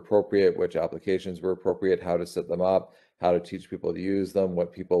devices were appropriate, which applications were appropriate, how to set them up, how to teach people to use them,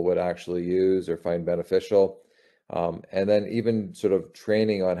 what people would actually use or find beneficial. And then even sort of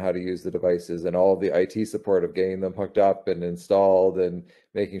training on how to use the devices and all of the IT support of getting them hooked up and installed and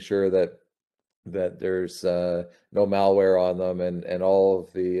making sure that there's no malware on them, and all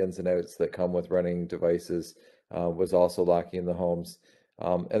of the ins and outs that come with running devices was also lacking in the homes.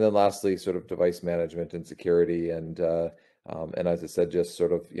 And then lastly, sort of device management and security, and as I said, just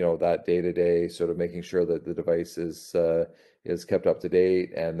sort of, that day-to-day sort of making sure that the device is kept up to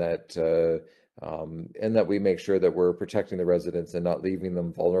date, and that we make sure that we're protecting the residents and not leaving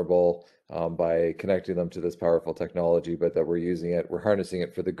them vulnerable by connecting them to this powerful technology, but that we're harnessing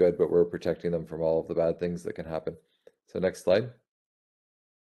it for the good, but we're protecting them from all of the bad things that can happen. So next slide.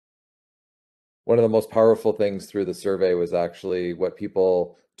 One of the most powerful things through the survey was actually what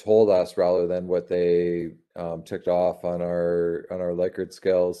people told us rather than what they ticked off on our Likert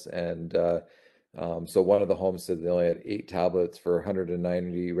scales. And so one of the homes said they only had 8 tablets for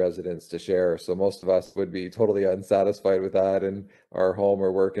 190 residents to share. So most of us would be totally unsatisfied with that in our home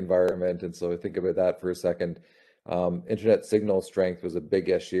or work environment. And so think about that for a second. Internet signal strength was a big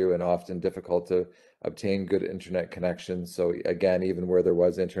issue and often difficult to obtain good internet connections. So again, even where there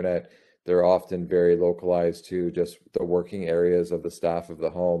was internet, they're often very localized to just the working areas of the staff of the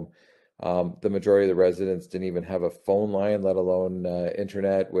home. The majority of the residents didn't even have a phone line, let alone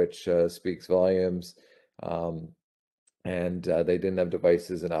internet, which speaks volumes. And they didn't have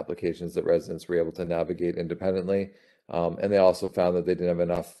devices and applications that residents were able to navigate independently. And they also found that they didn't have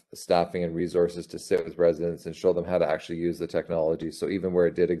enough staffing and resources to sit with residents and show them how to actually use the technology. So even where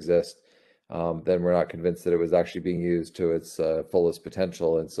it did exist, then we're not convinced that it was actually being used to its fullest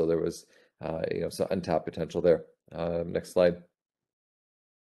potential. And so there was, some untapped potential there. Next slide.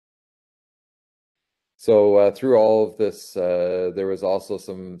 So through all of this, there was also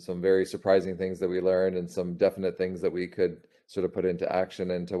some very surprising things that we learned, and some definite things that we could sort of put into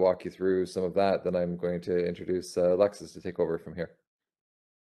action. And to walk you through some of that, then I'm going to introduce Alexis to take over from here.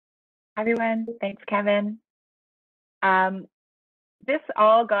 Hi, everyone. Thanks, Kevin. This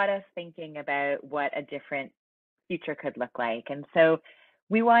all got us thinking about what a different future could look like. And so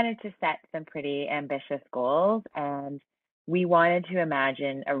we wanted to set some pretty ambitious goals, and we wanted to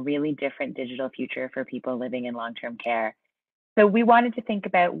imagine a really different digital future for people living in long-term care. So we wanted to think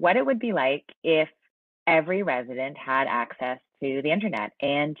about what it would be like if every resident had access to the internet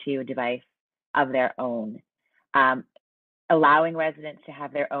and to a device of their own. Allowing residents to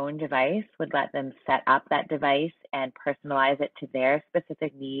have their own device would let them set up that device and personalize it to their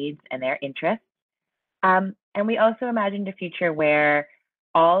specific needs and their interests. And we also imagined a future where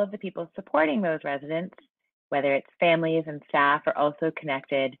all of the people supporting those residents, whether it's families and staff, are also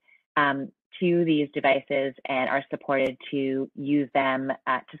connected to these devices and are supported to use them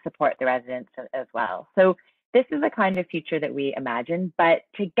to support the residents as well. So this is the kind of future that we imagine, but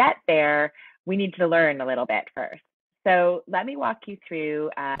to get there, we need to learn a little bit first. So let me walk you through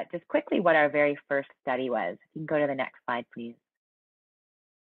just quickly what our very first study was. You can go to the next slide, please.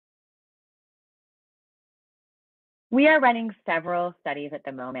 We are running several studies at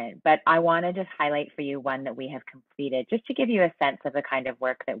the moment, but I want to just highlight for you one that we have completed, just to give you a sense of the kind of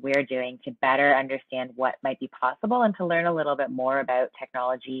work that we're doing to better understand what might be possible and to learn a little bit more about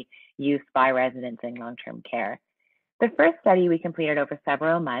technology use by residents in long-term care. The first study we completed over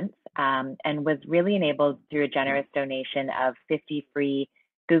several months and was really enabled through a generous donation of 50 free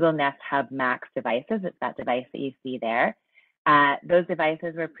Google Nest Hub Max devices. It's that device that you see there. Those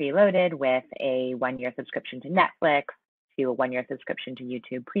devices were preloaded with a 1-year subscription to Netflix, to a 1-year subscription to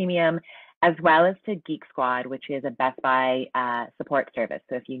YouTube Premium, as well as to Geek Squad, which is a Best Buy support service.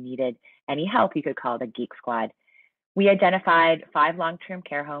 So if you needed any help, you could call the Geek Squad. We identified 5 long-term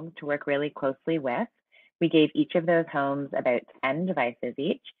care homes to work really closely with. We gave each of those homes about 10 devices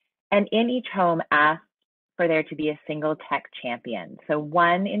each, and in each home asked for there to be a single tech champion. So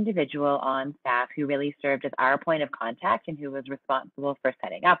one individual on staff who really served as our point of contact and who was responsible for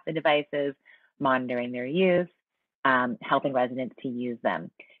setting up the devices, monitoring their use, helping residents to use them.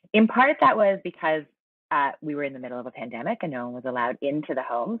 In part, that was because we were in the middle of a pandemic and no one was allowed into the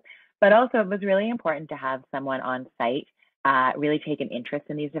homes, but also it was really important to have someone on site really take an interest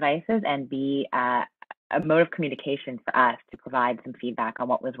in these devices and be a mode of communication for us to provide some feedback on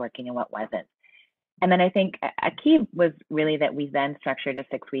what was working and what wasn't. And then I think a key was really that we then structured a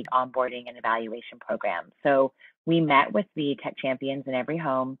 6-week onboarding and evaluation program. So we met with the tech champions in every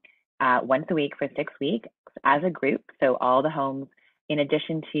home once a week for 6 weeks as a group. So all the homes, in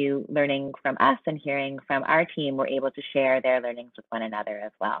addition to learning from us and hearing from our team, were able to share their learnings with one another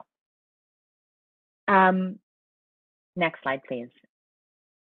as well. Next slide, please.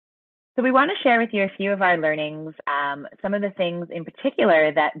 So we want to share with you a few of our learnings, some of the things in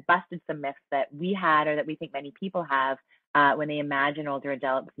particular that busted some myths that we had or that we think many people have when they imagine older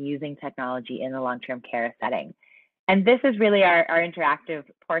adults using technology in the long-term care setting. And this is really our interactive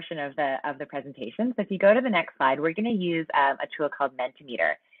portion of the presentation. So if you go to the next slide, we're going to use a tool called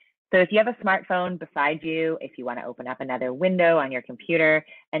Mentimeter. So if you have a smartphone beside you, if you want to open up another window on your computer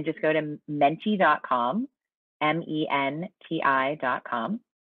and just go to menti.com, MENTI.com.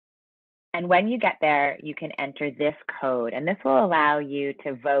 And when you get there, you can enter this code, and this will allow you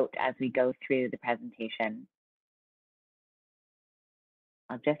to vote as we go through the presentation.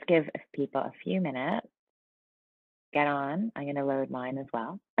 I'll just give people a few minutes. Get on. I'm going to load mine as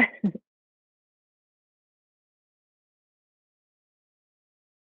well.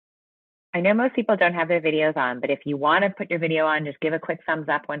 I know most people don't have their videos on, but if you want to put your video on, just give a quick thumbs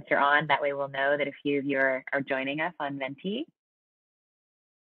up once you're on. That way we'll know that a few of you are joining us on Menti.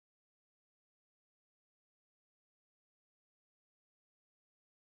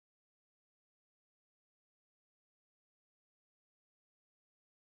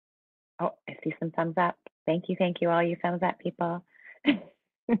 Oh, I see some thumbs up. Thank you, all you thumbs up people.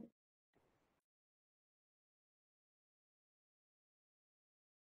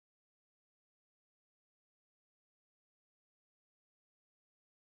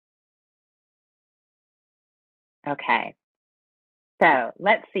 Okay, so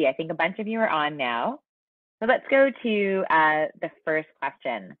let's see. I think a bunch of you are on now. So let's go to the first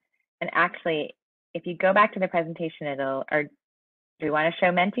question. And actually, if you go back to the presentation, or do you want to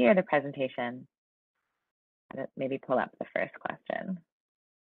show Menti or the presentation? Maybe pull up the first question.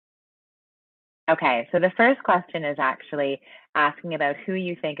 Okay, so the first question is actually asking about who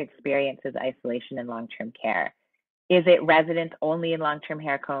you think experiences isolation in long-term care. Is it residents only in long-term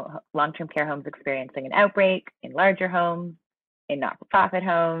care homes experiencing an outbreak, in larger homes, in not-for-profit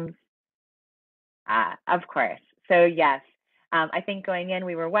homes? Of course. So yes, I think going in,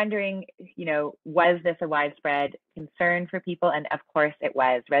 we were wondering, was this a widespread concern for people? And of course it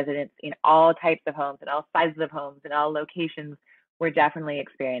was. Residents in all types of homes and all sizes of homes and all locations were definitely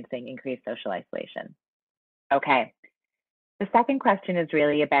experiencing increased social isolation. Okay. The second question is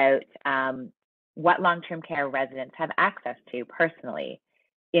really about what long-term care residents have access to personally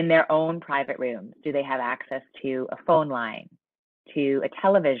in their own private rooms. Do they have access to a phone line, to a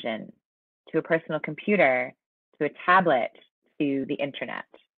television, to a personal computer, to a tablet, to the internet?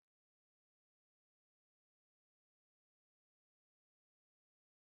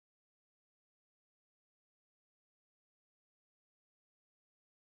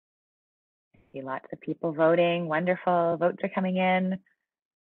 I see lots of people voting. Wonderful. Votes are coming in.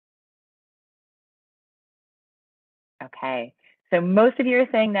 Okay, so most of you are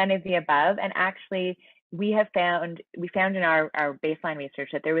saying none of the above, and actually we found in our baseline research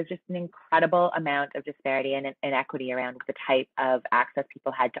that there was just an incredible amount of disparity and inequity around the type of access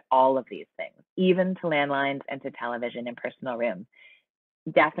people had to all of these things, even to landlines and to television and personal rooms.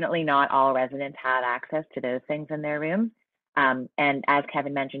 Definitely not all residents had access to those things in their rooms. And as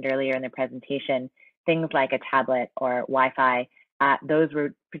Kevin mentioned earlier in the presentation, things like a tablet or Wi-Fi, those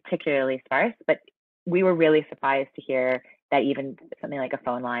were particularly sparse, but we were really surprised to hear that even something like a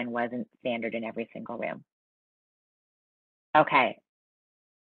phone line wasn't standard in every single room. Okay,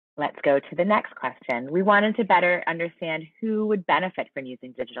 let's go to the next question. We wanted to better understand who would benefit from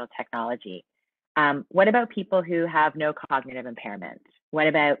using digital technology. What about people who have no cognitive impairment? What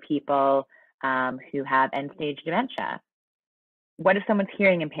about people who have end-stage dementia? What if someone's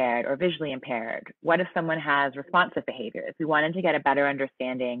hearing impaired or visually impaired? What if someone has responsive behaviors? We wanted to get a better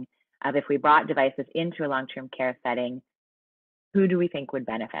understanding of, if we brought devices into a long-term care setting, who do we think would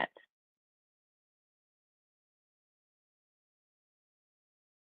benefit?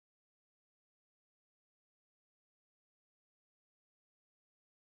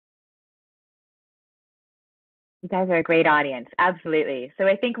 You guys are a great audience. Absolutely. So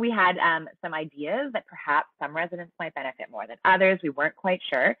I think we had some ideas that perhaps some residents might benefit more than others. We weren't quite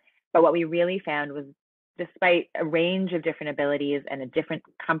sure. But what we really found was, despite a range of different abilities and a different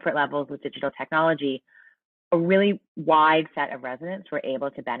comfort levels with digital technology, a really wide set of residents were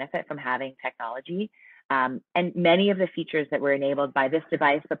able to benefit from having technology. And many of the features that were enabled by this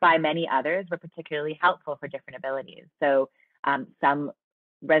device, but by many others, were particularly helpful for different abilities. So some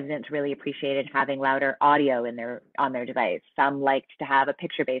residents really appreciated having louder audio on their device. Some liked to have a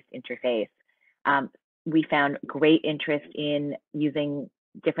picture-based interface. We found great interest in using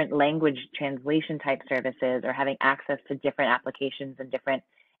different language translation type services or having access to different applications and different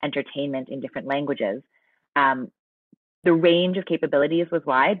entertainment in different languages. The range of capabilities was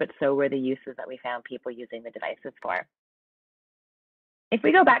wide, but so were the uses that we found people using the devices for. If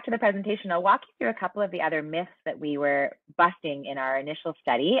we go back to the presentation, I'll walk you through a couple of the other myths that we were busting in our initial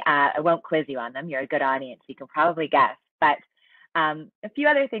study. I won't quiz you on them. You're a good audience. You can probably guess, but a few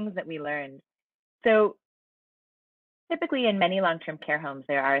other things that we learned. So typically in many long-term care homes,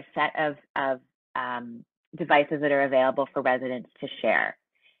 there are a set of devices that are available for residents to share.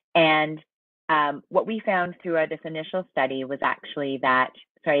 And what we found through this initial study was actually that,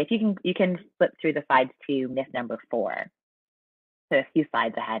 sorry, if you can flip through the slides to myth number 4. So a few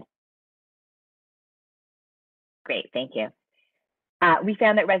slides ahead. Great, thank you. We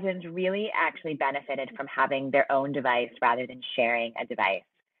found that residents really actually benefited from having their own device rather than sharing a device.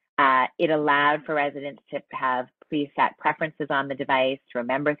 It allowed for residents to have preset preferences on the device, to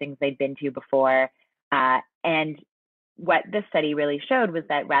remember things they'd been to before. And what this study really showed was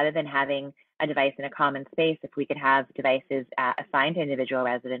that rather than having a device in a common space, if we could have devices assigned to individual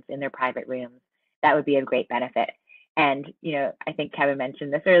residents in their private rooms, that would be a great benefit. And, you know, I think Kevin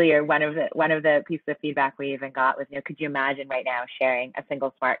mentioned this earlier. One of the pieces of feedback we even got was, you know, could you imagine right now sharing a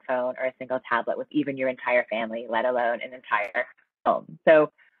single smartphone or a single tablet with even your entire family, let alone an entire home?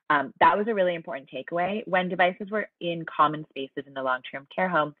 So that was a really important takeaway. When devices were in common spaces in the long-term care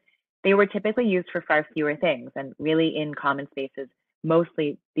home, they were typically used for far fewer things, and really in common spaces,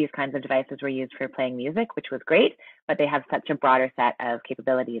 mostly these kinds of devices were used for playing music, which was great, but they have such a broader set of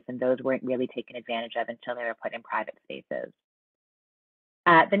capabilities, and those weren't really taken advantage of until they were put in private spaces.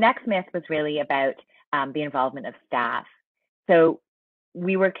 The next myth was really about the involvement of staff. So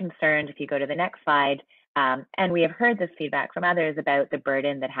we were concerned, if you go to the next slide, and we have heard this feedback from others about the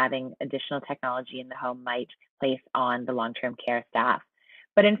burden that having additional technology in the home might place on the long-term care staff.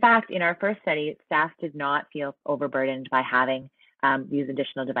 But in fact, in our first study, staff did not feel overburdened by having these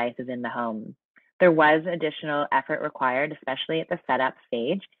additional devices in the home. There was additional effort required, especially at the setup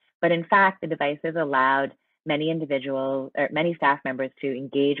stage, but in fact, the devices allowed many individuals or many staff members to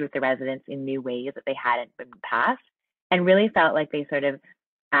engage with the residents in new ways that they hadn't in the past, and really felt like they sort of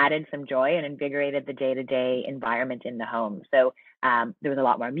added some joy and invigorated the day-to-day environment in the home. So there was a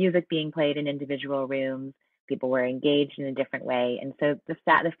lot more music being played in individual rooms. People were engaged in a different way. And so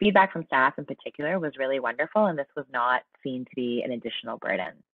the feedback from staff in particular was really wonderful, and this was not seen to be an additional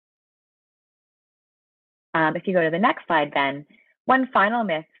burden. If you go to the next slide, then, one final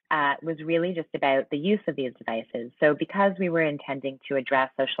myth was really just about the use of these devices. So because we were intending to address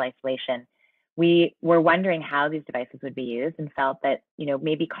social isolation, we were wondering how these devices would be used and felt that, you know,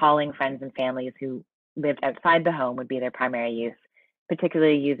 maybe calling friends and families who lived outside the home would be their primary use,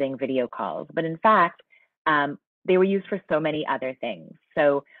 particularly using video calls. But in fact, they were used for so many other things.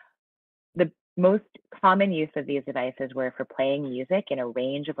 So the most common use of these devices were for playing music in a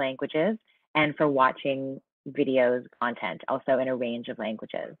range of languages and for watching videos content, also in a range of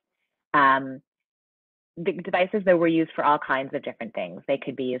languages. The devices that were used for all kinds of different things. They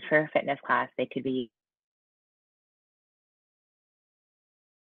could be used for a fitness class. They could be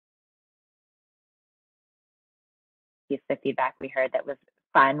the feedback we heard that was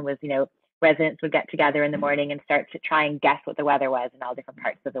fun was, you know, residents would get together in the morning and start to try and guess what the weather was in all different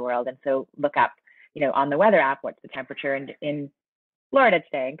parts of the world. And so look up, you know, on the weather app, what's the temperature in Florida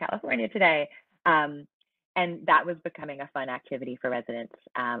today, in California today. And that was becoming a fun activity for residents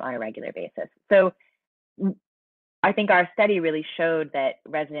on a regular basis. So I think our study really showed that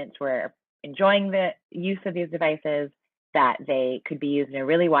residents were enjoying the use of these devices, that they could be used in a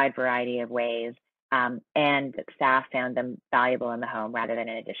really wide variety of ways, and that staff found them valuable in the home rather than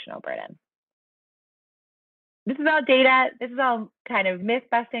an additional burden. This is all data. This is all kind of myth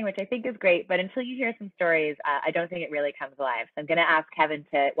busting, which I think is great, but until you hear some stories, I don't think it really comes alive. So I'm going to ask Kevin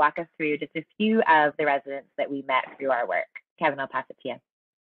to walk us through just a few of the residents that we met through our work. Kevin, I'll pass it to you.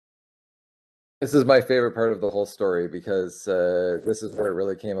 This is my favorite part of the whole story because this is where it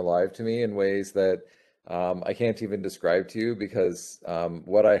really came alive to me in ways that I can't even describe to you, because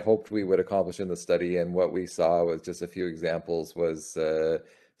what I hoped we would accomplish in the study and what we saw with just a few examples was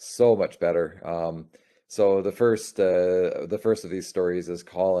so much better. So the first of these stories is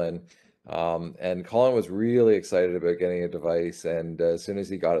Colin. And Colin was really excited about getting a device, and as soon as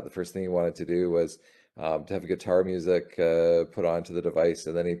he got it, the first thing he wanted to do was to have guitar music put onto the device.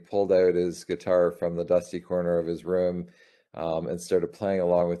 And then he pulled out his guitar from the dusty corner of his room and started playing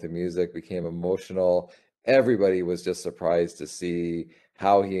along with the music, became emotional. Everybody was just surprised to see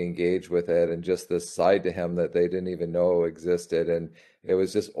how he engaged with it, and just this side to him that they didn't even know existed. And it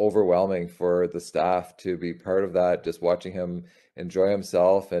was just overwhelming for the staff to be part of that, just watching him enjoy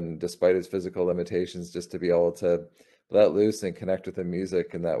himself, and despite his physical limitations, just to be able to let loose and connect with the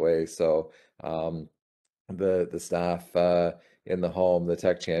music in that way. So the staff in the home, the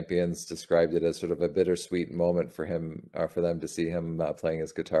tech champions, described it as sort of a bittersweet moment for him, or for them to see him playing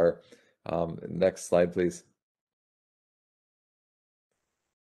his guitar. Next slide, please.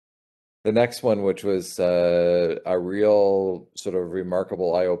 The next one, which was a real sort of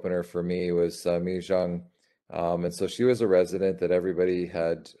remarkable eye-opener for me, was Mi Zhang. And so she was a resident that everybody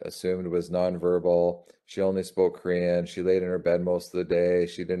had assumed was nonverbal. She only spoke Korean. She laid in her bed most of the day.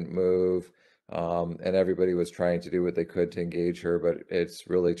 She didn't move. And everybody was trying to do what they could to engage her, but it's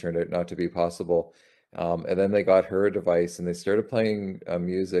really turned out not to be possible. And then they got her a device, and they started playing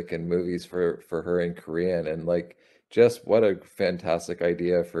music and movies for her in Korean. And like, just what a fantastic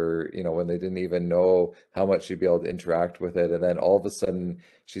idea for, when they didn't even know how much she'd be able to interact with it. And then all of a sudden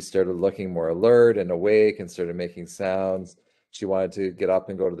she started looking more alert and awake and started making sounds. She wanted to get up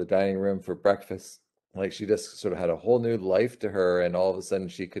and go to the dining room for breakfast. Like, she just sort of had a whole new life to her, and all of a sudden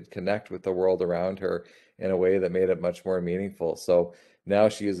she could connect with the world around her in a way that made it much more meaningful. So now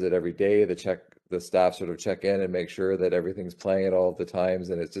she uses it every day. The staff sort of check in and make sure that everything's playing at all of the times,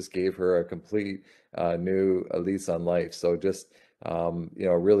 and it just gave her a complete new lease on life. So just a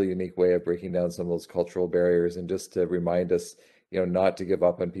really unique way of breaking down some of those cultural barriers, and just to remind us, not to give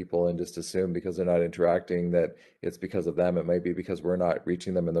up on people and just assume because they're not interacting that it's because of them. It might be because we're not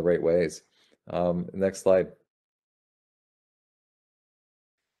reaching them in the right ways. Next slide.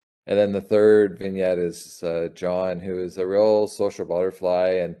 And then the third vignette is John, who is a real social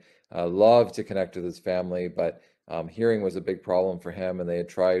butterfly and loved to connect with his family, but hearing was a big problem for him, and they had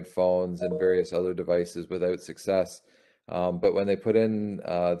tried phones and various other devices without success. But when they put in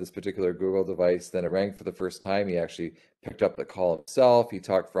this particular Google device, then it rang for the first time. He actually picked up the call himself. He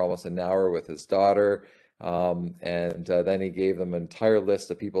talked for almost an hour with his daughter. And then he gave them an entire list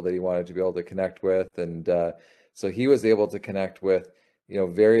of people that he wanted to be able to connect with. And so he was able to connect with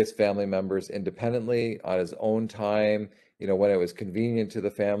various family members independently on his own time. When it was convenient to the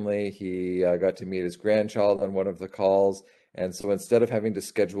family, he got to meet his grandchild on one of the calls. And so instead of having to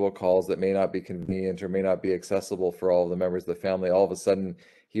schedule calls that may not be convenient or may not be accessible for all of the members of the family, all of a sudden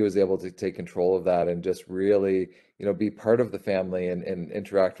he was able to take control of that and just really, be part of the family and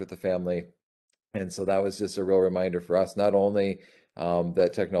interact with the family. And so that was just a real reminder for us, not only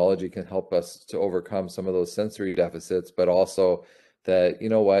that technology can help us to overcome some of those sensory deficits, but also that,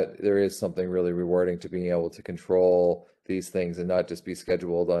 there is something really rewarding to being able to control these things and not just be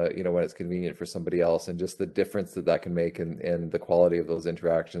scheduled, when it's convenient for somebody else, and just the difference that can make in the quality of those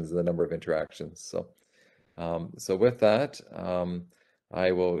interactions and the number of interactions. So, so with that,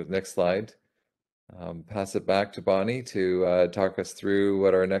 I will, next slide, pass it back to Bonnie to talk us through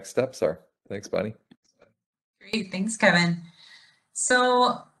what our next steps are. Thanks, Bonnie. Great, thanks, Kevin.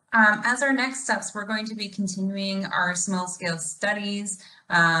 So as our next steps, we're going to be continuing our small scale studies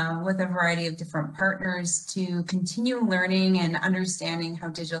with a variety of different partners to continue learning and understanding how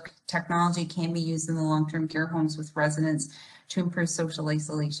digital technology can be used in the long-term care homes with residents to improve social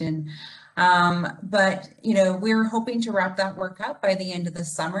isolation. But we're hoping to wrap that work up by the end of the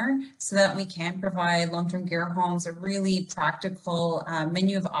summer so that we can provide long-term care homes a really practical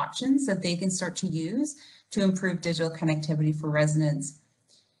menu of options that they can start to use to improve digital connectivity for residents.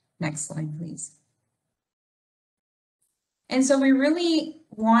 Next slide, please. And so we really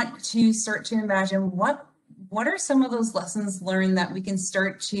want to start to imagine what are some of those lessons learned that we can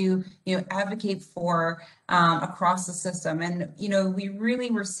start to advocate for across the system. And we really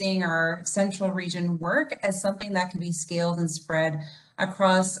were seeing our central region work as something that can be scaled and spread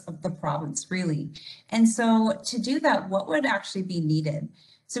across the province, really. And so to do that, what would actually be needed?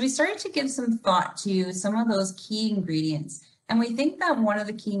 So we started to give some thought to some of those key ingredients. And we think that one of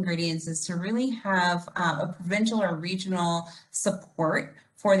the key ingredients is to really have a provincial or regional support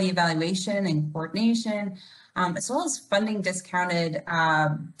for the evaluation and coordination, as well as funding discounted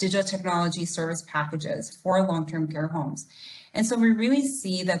digital technology service packages for long-term care homes. And so we really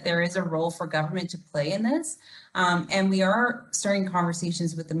see that there is a role for government to play in this. And we are starting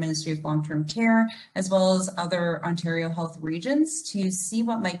conversations with the Ministry of Long-Term Care, as well as other Ontario Health regions, to see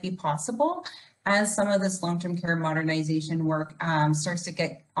what might be possible as some of this long-term care modernization work starts to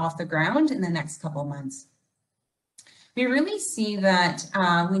get off the ground in the next couple of months. We really see that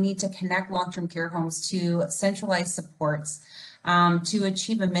we need to connect long-term care homes to centralized supports to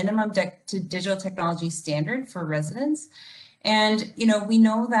achieve a minimum digital technology standard for residents. And, you know, we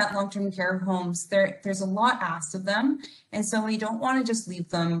know that long-term care homes, there's a lot asked of them. And so we don't want to just leave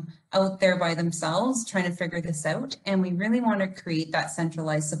them out there by themselves trying to figure this out. And we really want to create that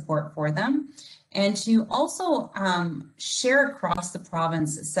centralized support for them. And to also share across the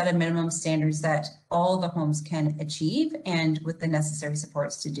province a set of minimum standards that all the homes can achieve, and with the necessary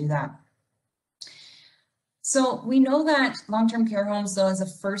supports to do that. So we know that long-term care homes, though, as a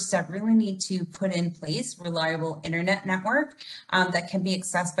first step, really need to put in place reliable internet network that can be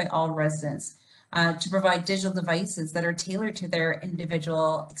accessed by all residents to provide digital devices that are tailored to their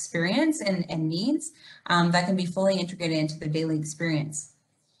individual experience and needs that can be fully integrated into their daily experience.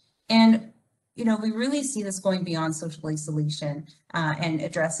 And you know, we really see this going beyond social isolation and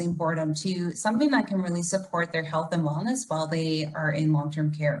addressing boredom to something that can really support their health and wellness while they are in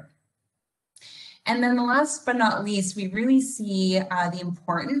long-term care. And then the last but not least, we really see the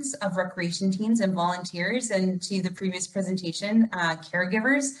importance of recreation teams and volunteers, and to the previous presentation,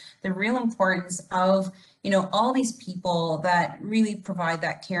 caregivers, the real importance of, you know, all these people that really provide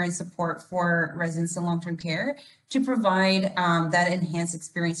that care and support for residents in long-term care to provide that enhanced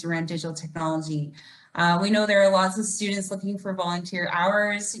experience around digital technology. We know there are lots of students looking for volunteer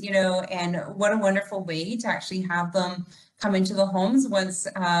hours, you know, and what a wonderful way to actually have them come into the homes once,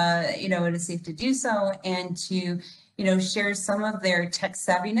 you know, it is safe to do so, and to, you know, share some of their tech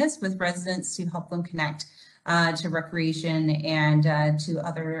savviness with residents to help them connect to recreation and to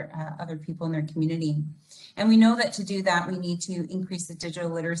other people in their community. And we know that to do that, we need to increase the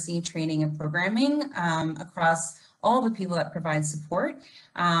digital literacy training and programming across all the people that provide support,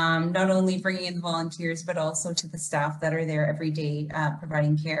 not only bringing in the volunteers, but also to the staff that are there every day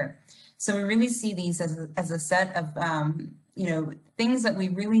providing care. So we really see these as a set of, you know, things that we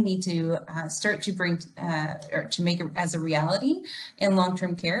really need to start to bring or to make it as a reality in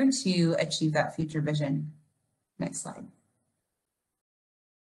long-term care to achieve that future vision. Next slide.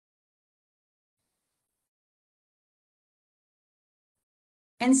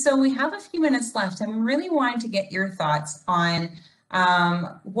 And so we have a few minutes left, and we really wanted to get your thoughts on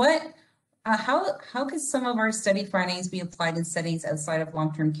how could some of our study findings be applied in settings outside of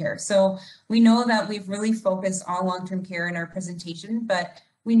long-term care? So we know that we've really focused on long-term care in our presentation, but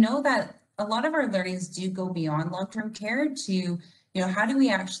we know that a lot of our learnings do go beyond long-term care to, you know, how do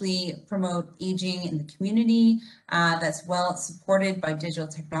we actually promote aging in the community that's well supported by digital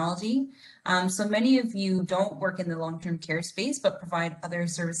technology? So many of you don't work in the long-term care space, but provide other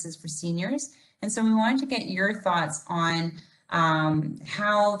services for seniors. And so we wanted to get your thoughts on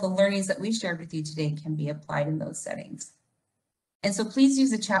how the learnings that we shared with you today can be applied in those settings. And so please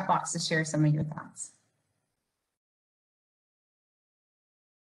use the chat box to share some of your thoughts.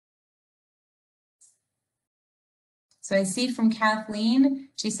 So I see from Kathleen,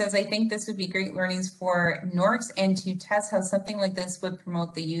 she says, I think this would be great learnings for NORCS and to test how something like this would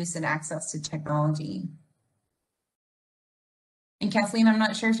promote the use and access to technology. And Kathleen, I'm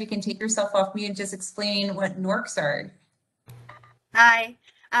not sure if you can take yourself off mute and just explain what NORCS are. Hi.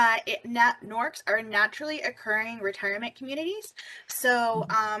 NORCs are naturally occurring retirement communities. So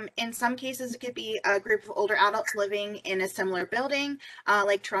in some cases, it could be a group of older adults living in a similar building,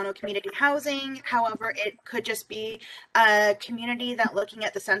 like Toronto Community Housing. However, it could just be a community that, looking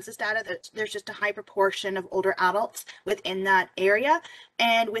at the census data, that there's just a high proportion of older adults within that area.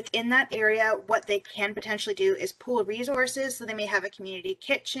 And within that area, what they can potentially do is pool resources. So they may have a community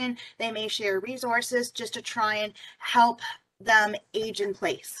kitchen, they may share resources just to try and help them age in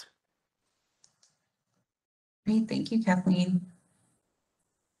place. Great, thank you, Kathleen.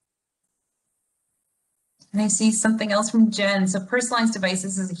 And I see something else from Jen. So personalized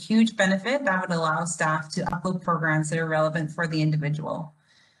devices is a huge benefit that would allow staff to upload programs that are relevant for the individual.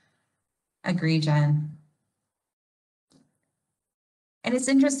 Agree, Jen. And it's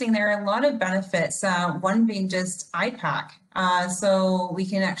interesting, there are a lot of benefits, one being just IPAC. So we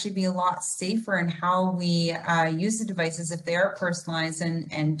can actually be a lot safer in how we use the devices if they are personalized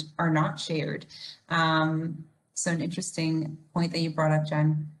and are not shared. So an interesting point that you brought up,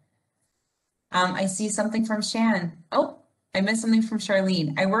 Jen. I see something from Shan. Oh, I missed something from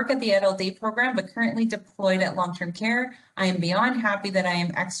Charlene. I work at the Adult Day program, but currently deployed at long-term care. I am beyond happy that I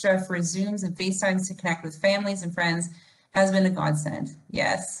am extra for Zooms and FaceTimes to connect with families and friends has been a godsend.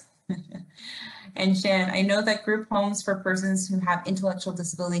 Yes. And Shan, I know that group homes for persons who have intellectual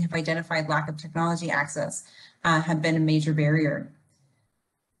disability have identified lack of technology access have been a major barrier.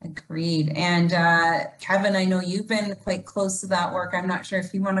 Agreed. And Kevin, I know you've been quite close to that work. I'm not sure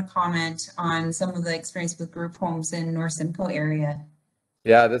if you want to comment on some of the experience with group homes in North Simcoe area.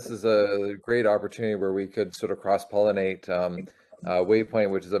 Yeah, this is a great opportunity where we could sort of cross-pollinate.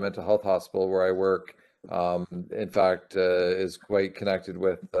 Waypoint, which is a mental health hospital where I work, in fact, is quite connected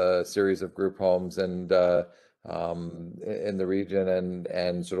with a series of group homes and in the region,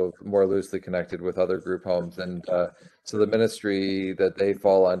 and sort of more loosely connected with other group homes. And so the ministry that they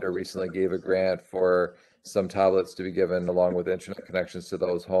fall under recently gave a grant for some tablets to be given along with internet connections to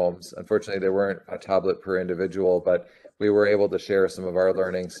those homes. Unfortunately, there weren't a tablet per individual, but we were able to share some of our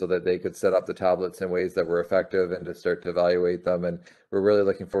learnings so that they could set up the tablets in ways that were effective and to start to evaluate them. And we're really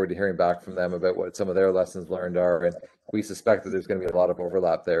looking forward to hearing back from them about what some of their lessons learned are. And we suspect that there's going to be a lot of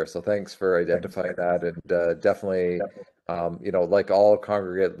overlap there. So thanks for identifying that. And definitely, you know, like all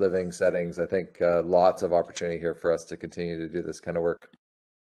congregate living settings, I think lots of opportunity here for us to continue to do this kind of work.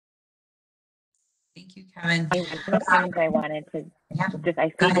 Thank you, Kevin. One of the things I wanted to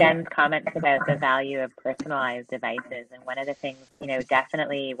I see Jen's comments about the value of personalized devices. And one of the things, you know,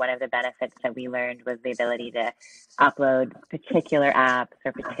 definitely one of the benefits that we learned was the ability to upload particular apps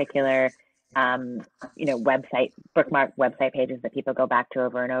or particular, you know, bookmark website pages that people go back to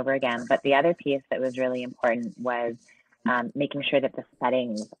over and over again. But the other piece that was really important was making sure that the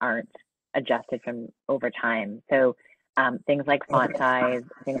settings aren't adjusted from over time. So things like font size,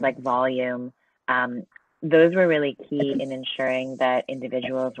 things like volume, those were really key in ensuring that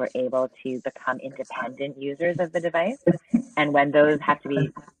individuals were able to become independent users of the device. And when those have to be,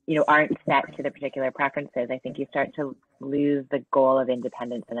 you know, aren't set to the particular preferences, I think you start to lose the goal of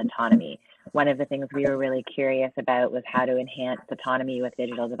independence and autonomy. One of the things we were really curious about was how to enhance autonomy with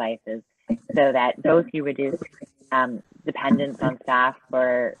digital devices so that both you reduce dependence on staff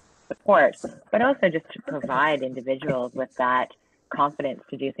for support, but also just to provide individuals with that confidence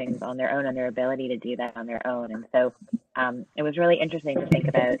to do things on their own and their ability to do that on their own. And so it was really interesting to think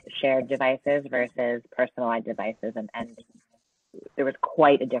about shared devices versus personalized devices, and there was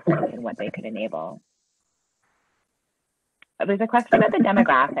quite a difference in what they could enable. There's a question about the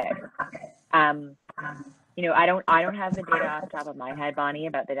demographics. You know, I don't have the data off the top of my head, Bonnie,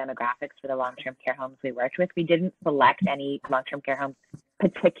 about the demographics for the long-term care homes we worked with. We didn't select any long-term care homes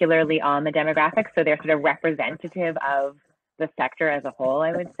particularly on the demographics, so they're sort of representative of the sector as a whole,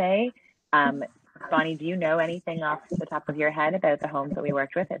 I would say. Bonnie, do you know anything off the top of your head about the homes that we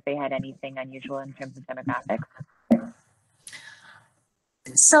worked with, if they had anything unusual in terms of demographics?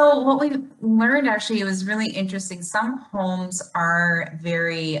 So what we learned, actually, it was really interesting. Some homes are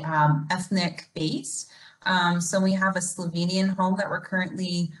very ethnic based. So we have a Slovenian home that we're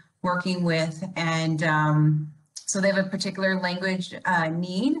currently working with, and so they have a particular language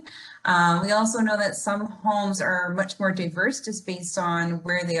need. We also know that some homes are much more diverse just based on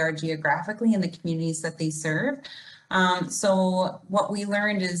where they are geographically and the communities that they serve. So what we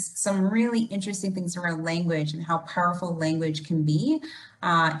learned is some really interesting things around language and how powerful language can be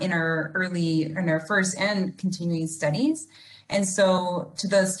in our first and continuing studies. And so to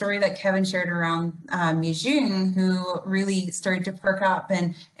the story that Kevin shared around Mi-Jung, who really started to perk up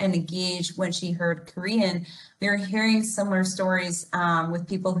and engage when she heard Korean, we were hearing similar stories with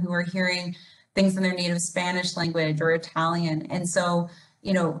people who were hearing things in their native Spanish language or Italian. And so,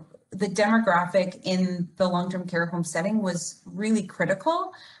 you know, the demographic in the long-term care home setting was really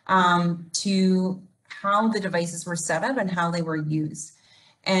critical to how the devices were set up and how they were used.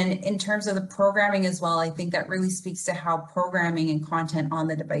 And in terms of the programming as well, I think that really speaks to how programming and content on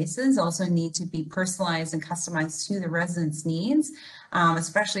the devices also need to be personalized and customized to the residents' needs,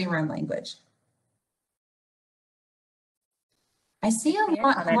 especially around language. I see a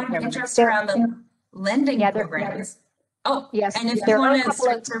lot of interest around the lending programs. Oh, yes, and if there you are want a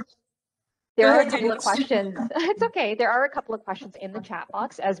couple to there are a couple of questions. It's okay. There are a couple of questions in the chat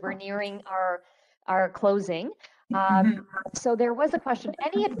box as we're nearing our closing. So there was a question,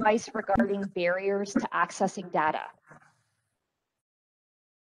 any advice regarding barriers to accessing data?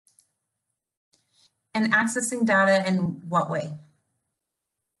 And accessing data in what way?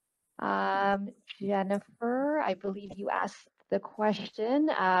 Jennifer, I believe you asked the question.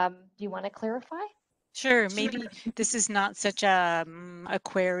 Do you want to clarify? Sure, maybe this is not such a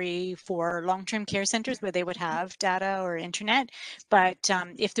query for long-term care centers where they would have data or internet, but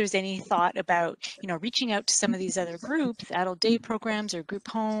if there's any thought about, you know, reaching out to some of these other groups, adult day programs or group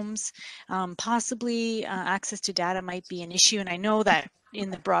homes, possibly access to data might be an issue. And I know that in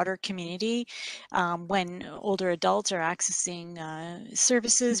the broader community. When older adults are accessing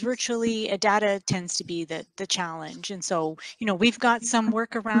services virtually, data tends to be the challenge. And so, you know, we've got some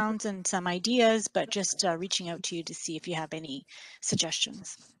workarounds and some ideas, but just reaching out to you to see if you have any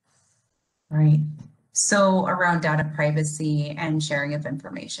suggestions. Right. So around data privacy and sharing of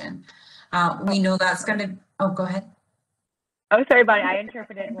information, we know that's going to, oh, go ahead. Oh, sorry, Bonnie. I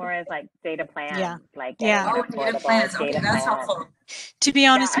interpret it more as like data plans, like getting an Oh, affordable data plans. Okay, data that's plan. helpful. To be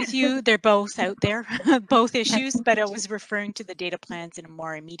honest with you, they're both out there, both issues, but I was referring to the data plans in a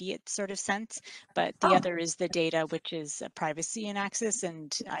more immediate sort of sense. But the other is the data, which is privacy and access.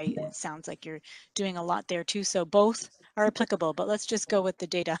 And it sounds like you're doing a lot there too. So both are applicable, but let's just go with the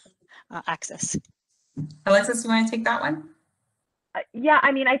data access. Alexis, you want to take that one? Yeah,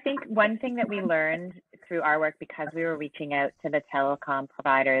 I mean, I think one thing that we learned through our work, because we were reaching out to the telecom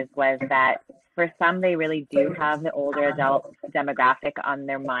providers, was that for some, they really do have the older adult demographic on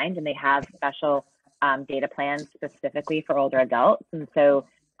their mind, and they have special data plans specifically for older adults. And so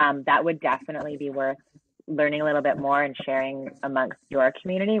that would definitely be worth learning a little bit more and sharing amongst your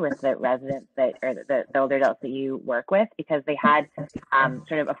community with the residents that, or the older adults that you work with, because they had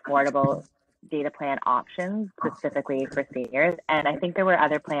sort of affordable data plan options specifically for seniors. And I think there were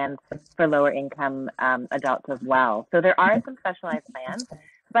other plans for lower income adults as well. So there are some specialized plans,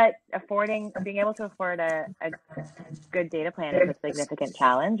 but being able to afford a good data plan is a significant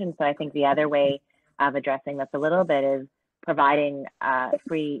challenge. And so I think the other way of addressing this a little bit is providing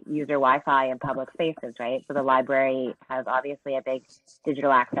free user Wi-Fi in public spaces, right? So the library has obviously a big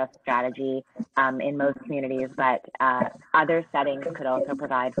digital access strategy in most communities, but other settings could also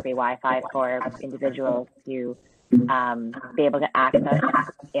provide free Wi-Fi for individuals to be able to access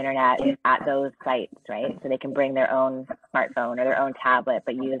internet at those sites, right? So they can bring their own smartphone or their own tablet,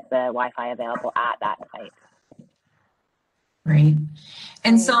 but use the Wi-Fi available at that site. Right.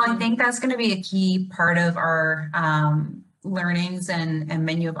 And so I think that's going to be a key part of our learnings and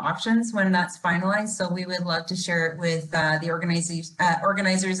menu of options when that's finalized. So we would love to share it with the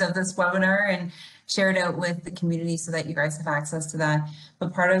organizers of this webinar and share it out with the community so that you guys have access to that.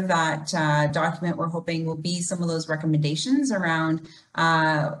 But part of that document we're hoping will be some of those recommendations around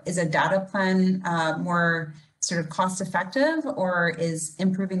is a data plan more sort of cost effective, or is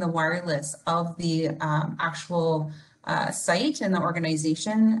improving the wireless of the actual site and the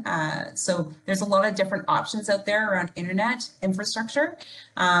organization. So there's a lot of different options out there around internet infrastructure,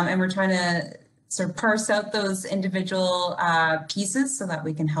 and we're trying to sort of parse out those individual pieces so that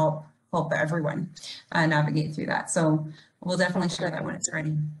we can help everyone navigate through that. So we'll definitely share that when it's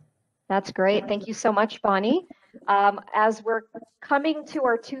ready. That's great. Thank you so much, Bonnie. As we're coming to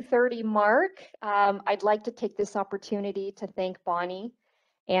our 2:30 mark, I'd like to take this opportunity to thank Bonnie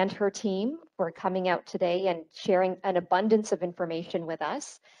and her team for coming out today and sharing an abundance of information with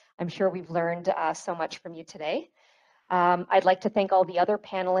us. I'm sure we've learned so much from you today. I'd like to thank all the other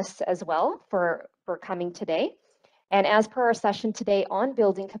panelists as well for coming today. And as per our session today on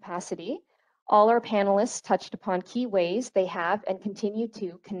building capacity, all our panelists touched upon key ways they have and continue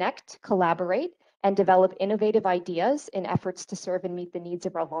to connect, collaborate, and develop innovative ideas in efforts to serve and meet the needs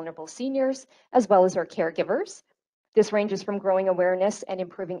of our vulnerable seniors, as well as our caregivers. This ranges from growing awareness and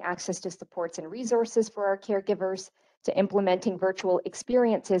improving access to supports and resources for our caregivers to implementing virtual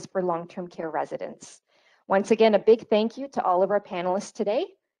experiences for long-term care residents. Once again, a big thank you to all of our panelists today.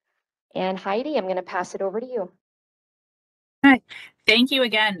 And Heidi, I'm going to pass it over to you. Hi. Thank you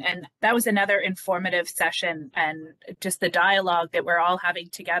again. And that was another informative session, and just the dialogue that we're all having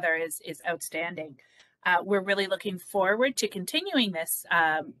together is outstanding. We're really looking forward to continuing this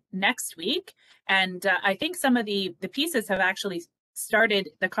next week. And I think some of the pieces have actually started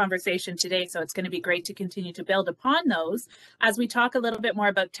the conversation today. So it's going to be great to continue to build upon those as we talk a little bit more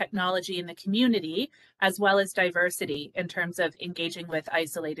about technology in the community, as well as diversity in terms of engaging with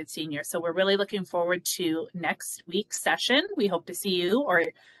isolated seniors. So we're really looking forward to next week's session. We hope to see you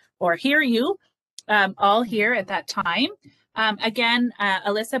or hear you all here at that time. Again,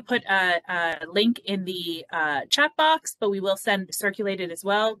 Alyssa put a link in the chat box, but we will circulate it as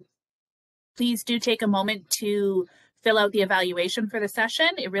well. Please do take a moment to fill out the evaluation for the session.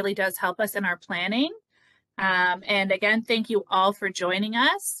 It really does help us in our planning. And again, thank you all for joining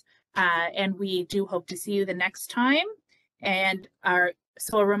us. And we do hope to see you the next time. And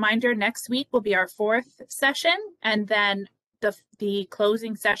so a reminder, next week will be our 4th session, and then the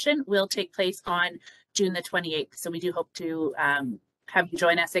closing session will take place on June the 28th. So we do hope to have you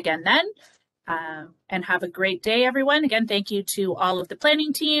join us again then. And have a great day, everyone. Again, thank you to all of the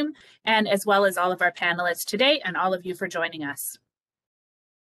planning team, and as well as all of our panelists today, and all of you for joining us.